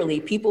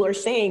literally people are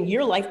saying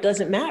your life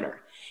doesn't matter.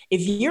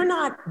 If you're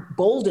not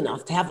bold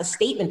enough to have a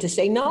statement to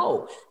say,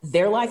 no,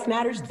 their life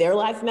matters, their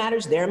life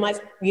matters, their life,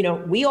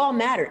 we all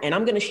matter. And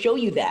I'm going to show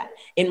you that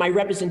in my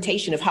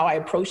representation of how I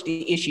approach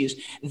the issues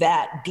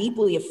that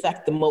deeply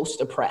affect the most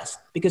oppressed.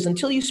 Because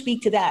until you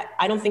speak to that,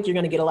 I don't think you're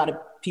going to get a lot of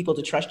people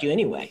to trust you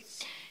anyway.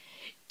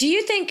 Do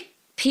you think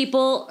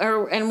people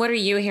and what are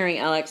you hearing,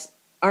 Alex,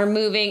 are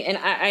moving? And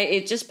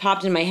it just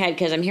popped in my head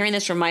because I'm hearing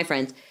this from my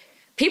friends.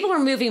 People are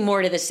moving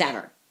more to the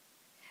center.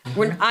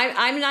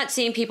 I'm not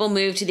seeing people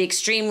move to the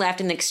extreme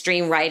left and the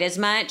extreme right as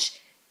much.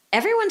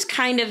 Everyone's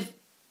kind of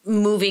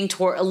moving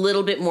toward a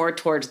little bit more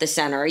towards the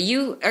center. Are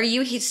you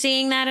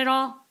seeing that at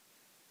all?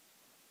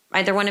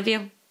 Either one of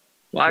you?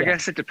 Well, I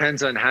guess it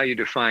depends on how you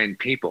define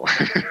people.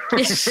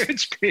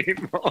 Rich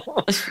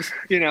people,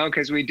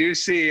 because we do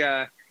see,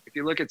 if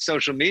you look at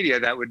social media,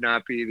 that would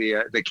not be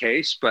the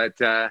case. But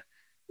I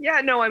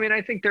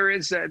think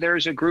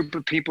there's a group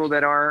of people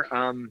that are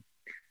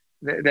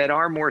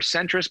more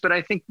centrist. But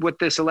I think what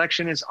this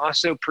election is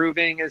also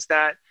proving is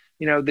that,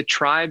 the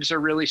tribes are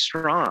really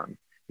strong.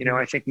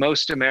 I think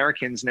most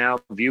Americans now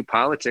view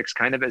politics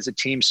kind of as a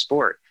team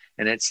sport.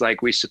 And it's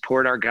like, we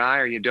support our guy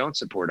or you don't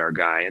support our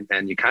guy.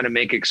 And you kind of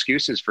make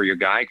excuses for your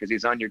guy because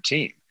he's on your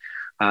team.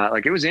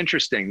 It was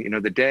interesting,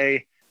 the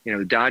day,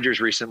 the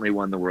Dodgers recently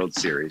won the World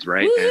Series,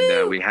 right?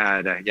 Woo-hoo! And we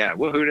had,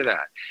 woohoo to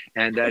that.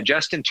 And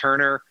Justin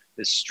Turner,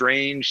 this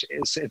strange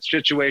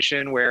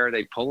situation where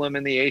they pull him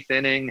in the 8th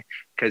inning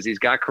because he's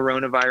got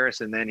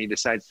coronavirus. And then he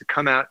decides to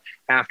come out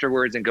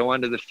afterwards and go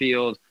onto the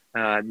field,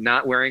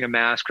 not wearing a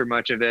mask for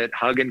much of it,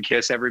 hug and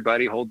kiss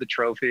everybody, hold the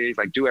trophy,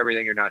 do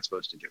everything you're not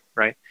supposed to do,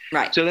 right?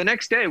 Right. So the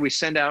next day we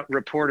send out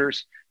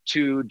reporters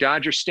to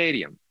Dodger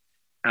Stadium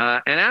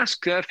and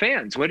ask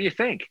fans, what do you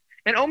think?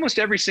 And almost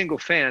every single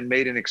fan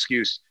made an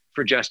excuse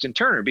for Justin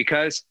Turner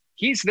because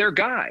he's their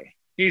guy.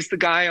 He's the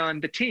guy on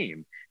the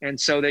team. And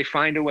so they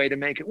find a way to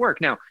make it work.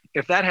 Now,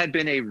 if that had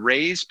been a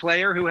Rays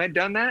player who had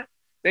done that,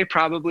 they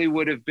probably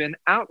would have been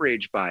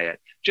outraged by it.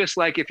 Just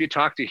like if you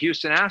talk to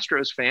Houston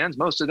Astros fans,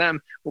 most of them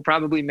will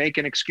probably make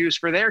an excuse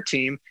for their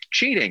team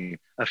cheating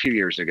a few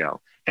years ago.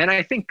 And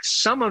I think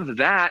some of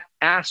that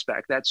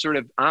aspect, that sort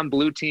of I'm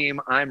blue team,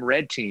 I'm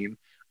red team,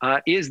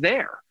 is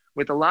there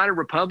with a lot of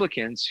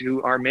Republicans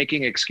who are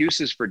making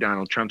excuses for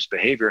Donald Trump's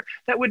behavior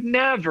that would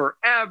never,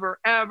 ever,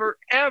 ever,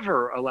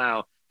 ever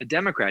allow a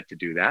Democrat to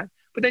do that.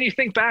 But then you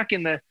think back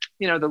in the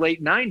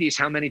late 90s,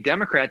 how many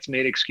Democrats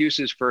made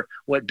excuses for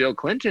what Bill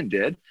Clinton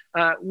did,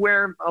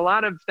 where a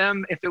lot of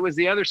them, if it was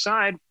the other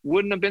side,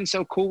 wouldn't have been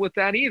so cool with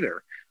that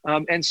either.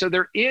 And so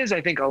there is,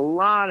 I think, a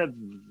lot of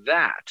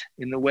that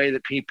in the way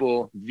that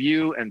people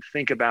view and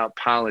think about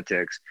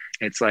politics.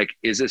 It's like,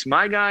 is this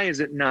my guy? Is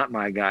it not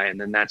my guy?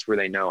 And then that's where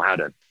they know how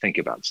to think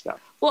about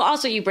stuff. Well,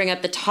 also you bring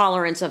up the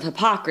tolerance of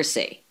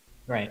hypocrisy.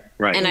 Right.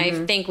 And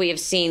I think we have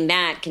seen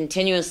that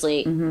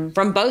continuously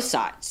from both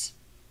sides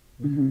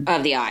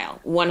of the aisle,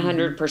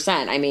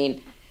 100%. I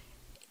mean,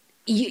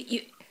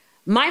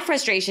 my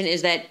frustration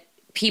is that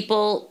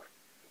people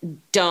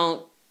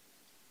don't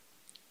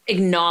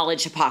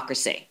acknowledge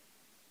hypocrisy.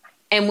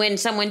 And when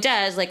someone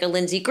does, like a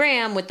Lindsey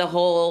Graham with the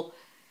whole,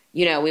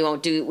 we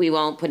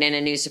won't put in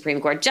a new Supreme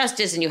Court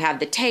justice, and you have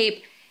the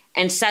tape,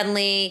 and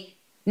suddenly,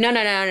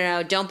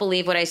 no, don't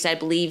believe what I said,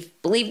 believe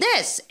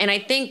this. And I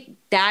think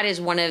that is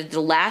one of the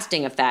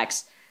lasting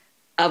effects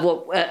of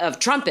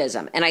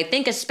Trumpism. And I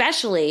think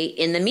especially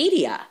in the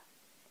media.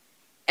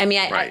 I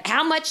mean, right.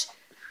 How much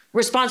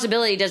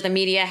responsibility does the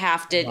media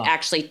have to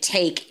actually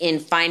take in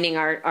finding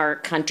our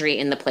country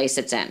in the place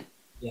it's in?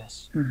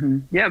 Yes. Mm-hmm.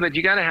 Yeah, but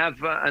you got to have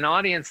an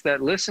audience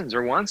that listens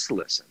or wants to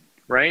listen,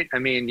 right? I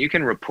mean, you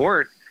can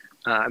report.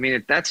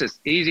 That's an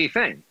easy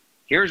thing.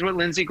 Here's what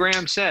Lindsey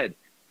Graham said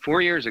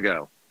 4 years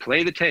ago.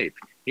 Play the tape.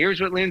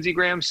 Here's what Lindsey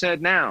Graham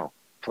said now.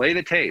 Play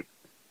the tape.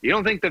 You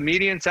don't think the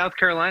media in South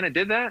Carolina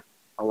did that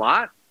a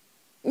lot?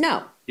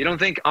 No. You don't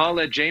think all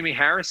of Jamie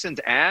Harrison's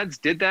ads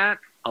did that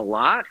a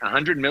lot?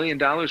 $100 million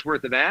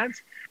worth of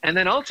ads? And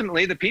then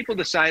ultimately the people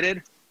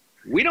decided,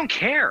 we don't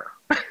care.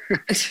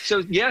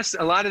 So yes,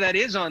 a lot of that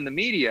is on the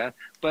media,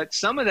 but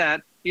some of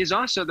that is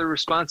also the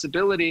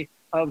responsibility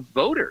of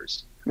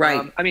voters.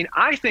 Right.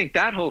 I think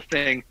that whole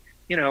thing,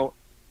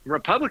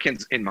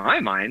 Republicans, in my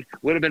mind,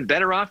 would have been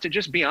better off to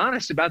just be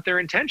honest about their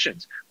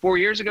intentions. 4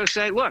 years ago,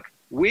 say, look,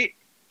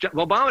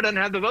 Obama doesn't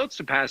have the votes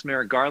to pass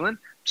Merrick Garland,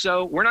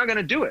 so we're not going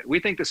to do it. We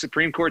think the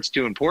Supreme Court's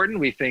too important.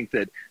 We think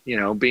that,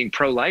 being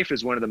pro-life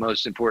is one of the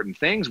most important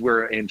things.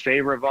 We're in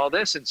favor of all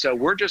this, and so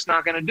we're just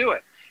not going to do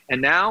it.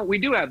 And now we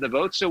do have the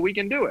votes, so we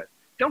can do it.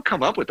 Don't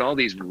come up with all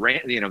these,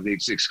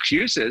 these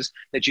excuses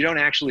that you don't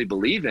actually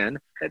believe in.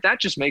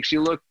 That just makes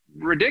you look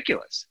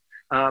ridiculous.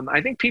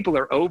 I think people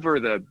are over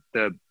the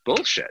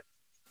bullshit.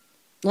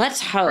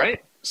 Let's hope.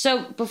 Right?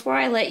 So before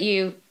I let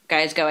you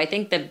guys go, I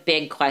think the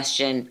big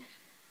question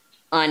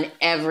on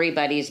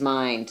everybody's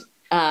mind,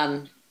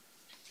 and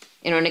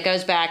it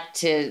goes back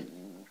to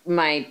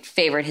my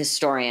favorite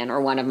historian,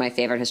 or one of my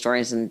favorite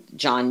historians, and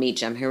John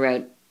Meacham, who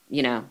wrote,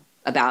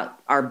 about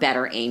our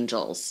better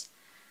angels.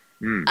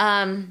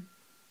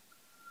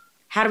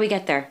 How do we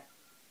get there?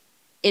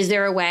 Is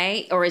there a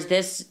way, or is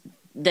this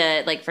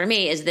for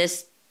me, is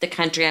this the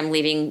country I'm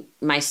leaving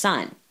my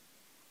son?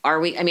 Are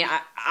we,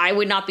 I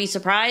would not be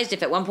surprised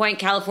if at one point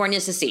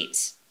California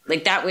secedes.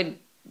 That would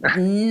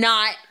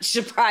not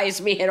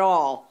surprise me at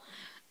all.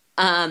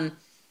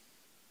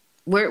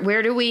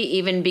 Where do we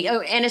even be?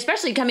 Oh, and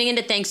especially coming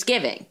into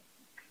Thanksgiving.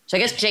 So I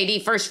guess,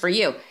 JD, first for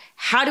you.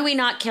 How do we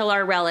not kill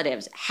our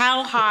relatives?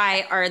 How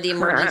high are the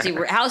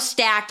how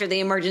stacked are the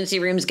emergency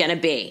rooms going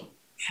to be?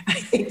 I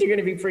think they're going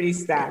to be pretty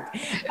stacked.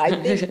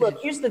 Look,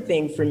 here's the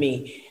thing for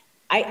me.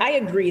 I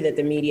agree that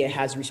the media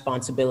has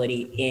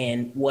responsibility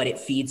in what it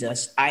feeds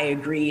us. I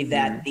agree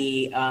that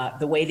the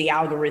way the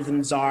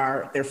algorithms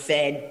are, they're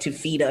fed to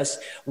feed us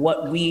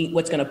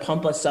what's going to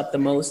pump us up the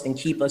most and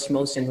keep us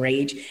most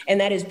enraged, and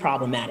that is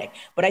problematic.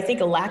 But I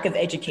think a lack of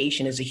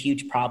education is a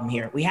huge problem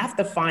here. We have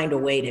to find a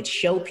way to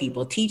show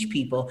people, teach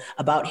people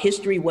about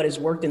history, what has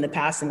worked in the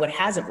past and what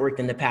hasn't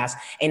worked in the past,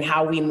 and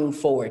how we move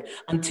forward.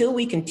 Until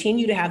we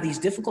continue to have these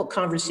difficult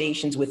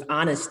conversations with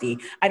honesty,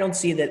 I don't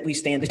see that we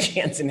stand a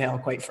chance in hell,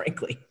 quite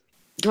frankly.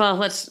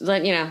 Well,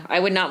 I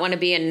would not want to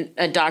be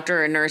a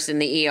doctor or a nurse in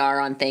the ER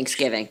on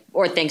Thanksgiving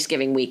or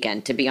Thanksgiving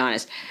weekend, to be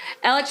honest.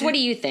 Alex, what do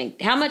you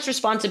think? How much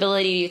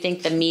responsibility do you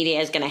think the media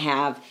is going to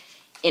have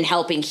in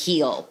helping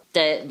heal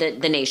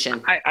the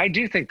nation? I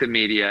do think the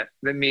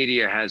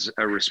media has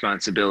a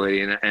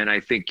responsibility. And I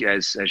think,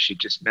 as she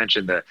just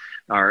mentioned,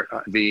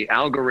 the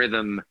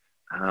algorithm,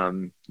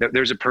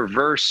 there's a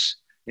perverse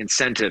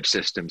incentive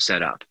system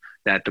set up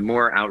that the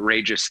more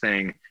outrageous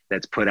thing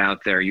that's put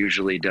out there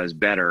usually does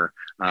better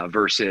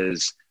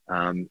versus,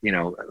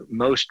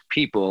 most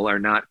people are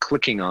not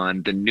clicking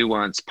on the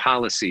nuanced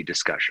policy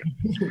discussion.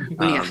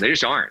 They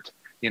just aren't.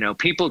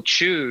 People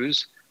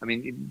choose. I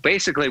mean,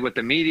 basically what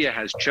the media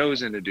has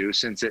chosen to do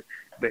since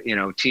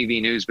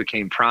TV news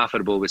became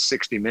profitable with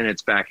 60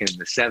 Minutes back in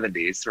the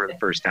 70s for the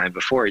first time.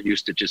 Before, it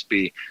used to just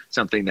be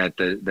something that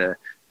the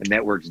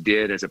networks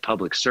did as a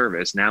public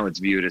service. Now it's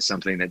viewed as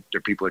something that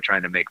people are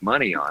trying to make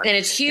money on. And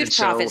it's huge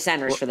profit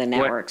centers for the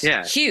networks.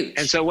 Huge.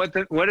 And so what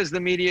does the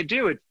media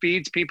do? It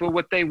feeds people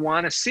what they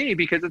want to see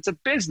because it's a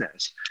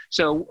business.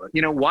 So,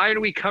 why do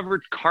we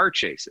cover car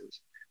chases,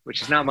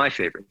 which is not my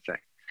favorite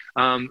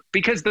thing?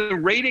 Because the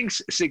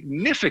ratings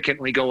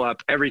significantly go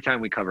up every time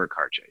we cover a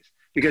car chase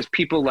because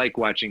people like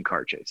watching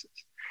car chases.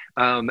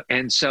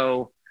 And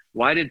so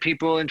why did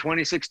people in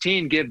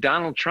 2016 give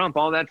Donald Trump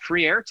all that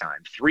free airtime,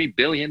 $3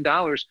 billion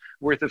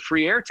worth of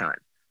free airtime?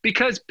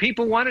 Because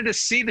people wanted to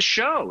see the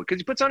show, because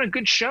he puts on a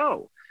good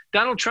show.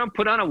 Donald Trump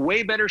put on a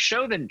way better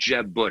show than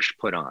Jeb Bush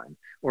put on,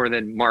 or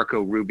than Marco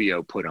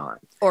Rubio put on.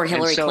 Or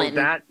Hillary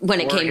Clinton,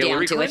 when it came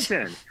down to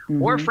it.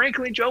 Or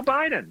frankly, Joe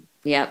Biden.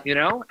 Yeah.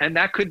 And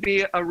that could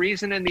be a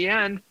reason in the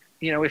end,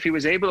 if he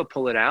was able to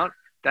pull it out,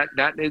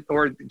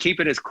 or keep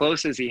it as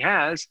close as he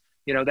has,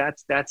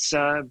 that's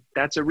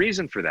a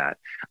reason for that.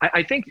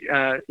 I think,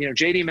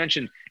 JD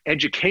mentioned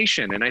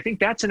education, and I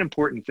think that's an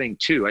important thing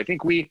too. I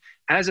think we,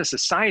 as a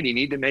society,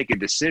 need to make a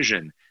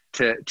decision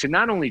to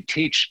not only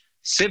teach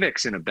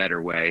civics in a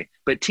better way,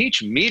 but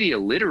teach media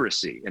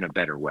literacy in a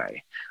better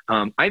way.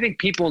 I think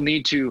people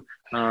need to,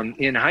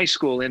 in high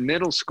school, in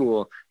middle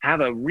school, have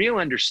a real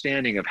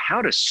understanding of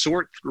how to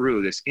sort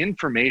through this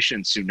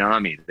information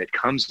tsunami that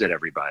comes at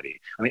everybody.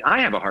 I mean, I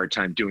have a hard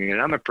time doing it.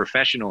 I'm a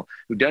professional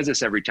who does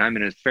this every time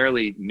and is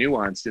fairly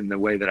nuanced in the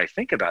way that I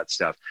think about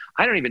stuff.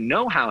 I don't even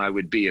know how I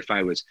would be if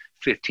I was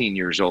 15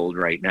 years old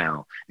right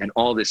now and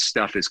all this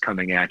stuff is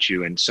coming at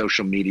you and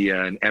social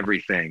media and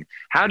everything.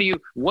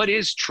 What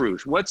is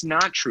truth? What's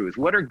not truth?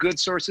 What are good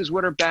sources?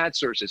 What are bad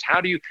sources? How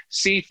do you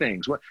see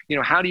things?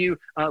 How do you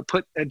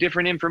put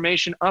different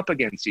information up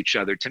against each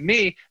other? To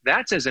me,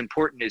 that's as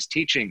important as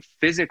teaching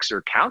physics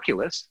or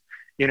calculus.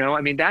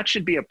 That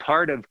should be a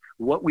part of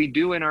what we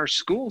do in our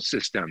school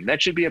system.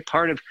 That should be a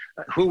part of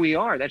who we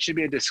are. That should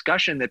be a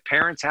discussion that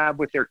parents have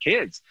with their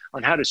kids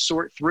on how to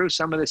sort through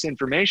some of this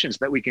information so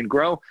that we can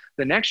grow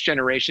the next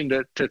generation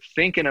to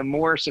think in a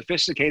more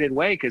sophisticated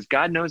way, because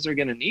God knows they're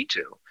going to need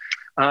to.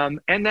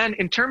 And then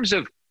in terms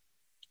of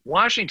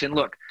Washington,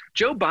 look,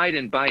 Joe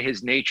Biden, by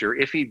his nature,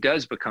 if he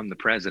does become the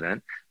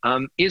president,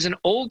 is an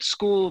old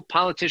school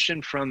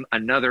politician from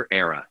another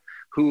era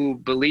who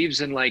believes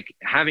in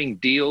having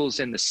deals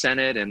in the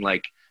Senate and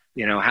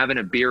having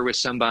a beer with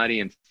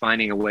somebody and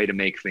finding a way to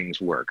make things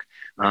work.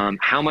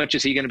 How much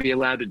is he going to be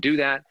allowed to do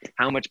that?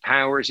 How much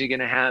power is he going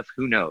to have?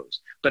 Who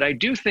knows? But I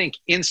do think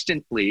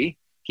instantly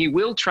he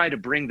will try to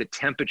bring the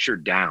temperature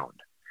down,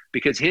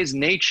 because his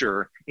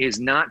nature is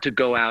not to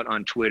go out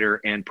on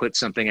Twitter and put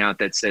something out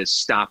that says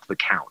stop the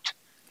count.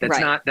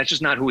 That's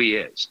just not who he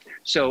is.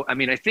 So, I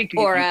mean, I think.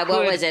 Or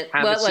what was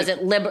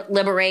it?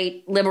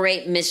 Liberate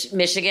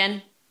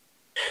Michigan.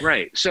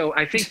 Right. So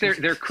I think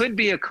there could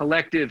be a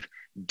collective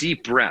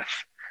deep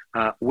breath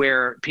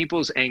where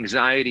people's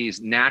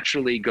anxieties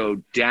naturally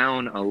go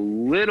down a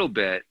little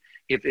bit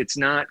if it's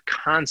not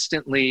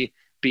constantly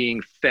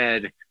being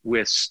fed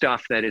with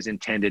stuff that is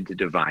intended to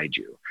divide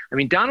you. I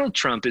mean, Donald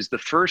Trump is the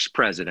first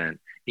president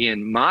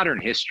in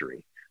modern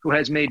history who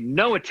has made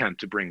no attempt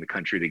to bring the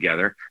country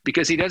together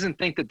because he doesn't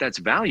think that that's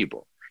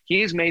valuable.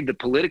 He has made the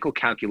political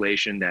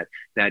calculation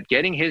that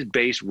getting his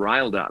base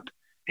riled up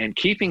and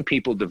keeping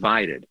people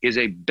divided is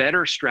a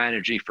better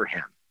strategy for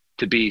him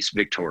to be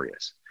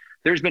victorious.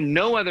 There's been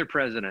no other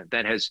president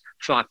that has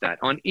thought that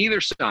on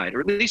either side, or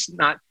at least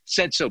not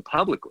said so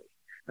publicly.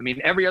 I mean,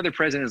 every other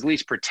president has at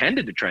least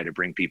pretended to try to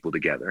bring people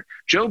together.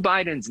 Joe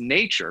Biden's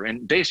nature,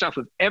 and based off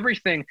of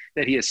everything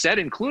that he has said,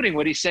 including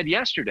what he said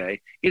yesterday,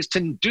 is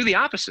to do the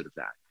opposite of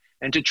that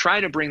and to try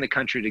to bring the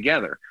country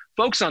together.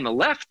 folks on the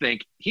left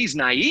think he's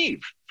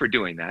naive for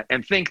doing that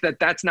and think that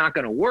that's not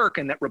going to work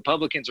and that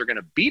Republicans are going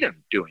to beat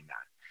him doing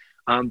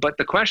that. But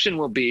the question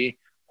will be,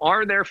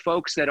 are there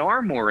folks that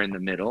are more in the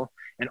middle,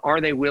 and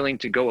are they willing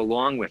to go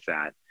along with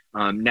that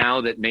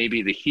now that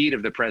maybe the heat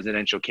of the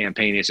presidential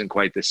campaign isn't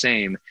quite the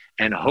same?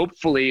 And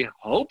hopefully,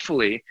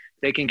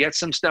 they can get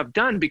some stuff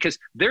done, because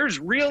there's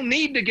real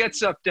need to get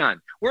stuff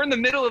done. We're in the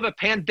middle of a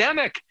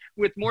pandemic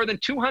with more than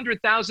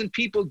 200,000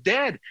 people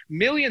dead,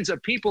 millions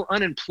of people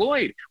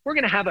unemployed. We're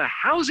going to have a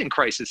housing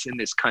crisis in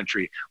this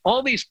country.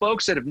 All these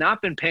folks that have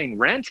not been paying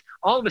rent,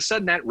 all of a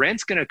sudden that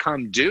rent's going to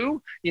come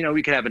due. You know,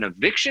 we could have an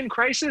eviction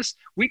crisis.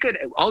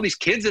 All these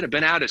kids that have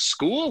been out of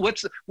school,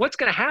 what's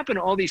going to happen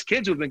to all these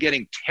kids who have been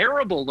getting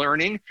terrible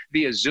learning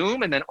via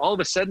Zoom and then all of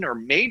a sudden are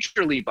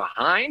majorly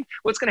behind?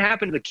 What's going to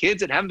happen to the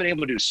kids that haven't been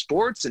able to do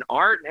sports and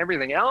art and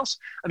everything else?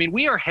 I mean,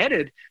 we are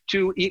headed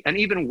to an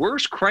even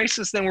worse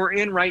crisis than we're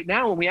in right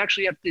now, when we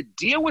actually have to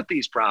deal with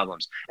these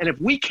problems. And if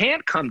we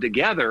can't come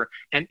together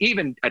and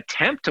even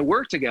attempt to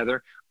work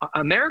together,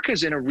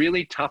 America's in a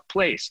really tough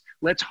place.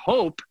 Let's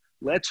hope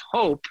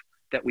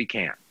that we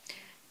can.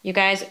 You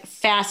guys,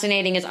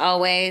 fascinating as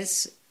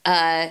always.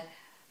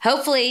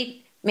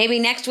 Hopefully, maybe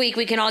next week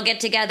we can all get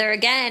together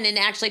again and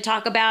actually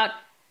talk about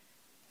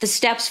the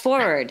steps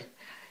forward.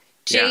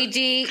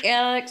 JD,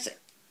 Alex,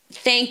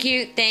 thank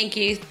you.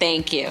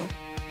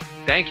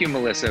 Thank you,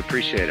 Melissa.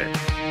 Appreciate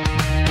it.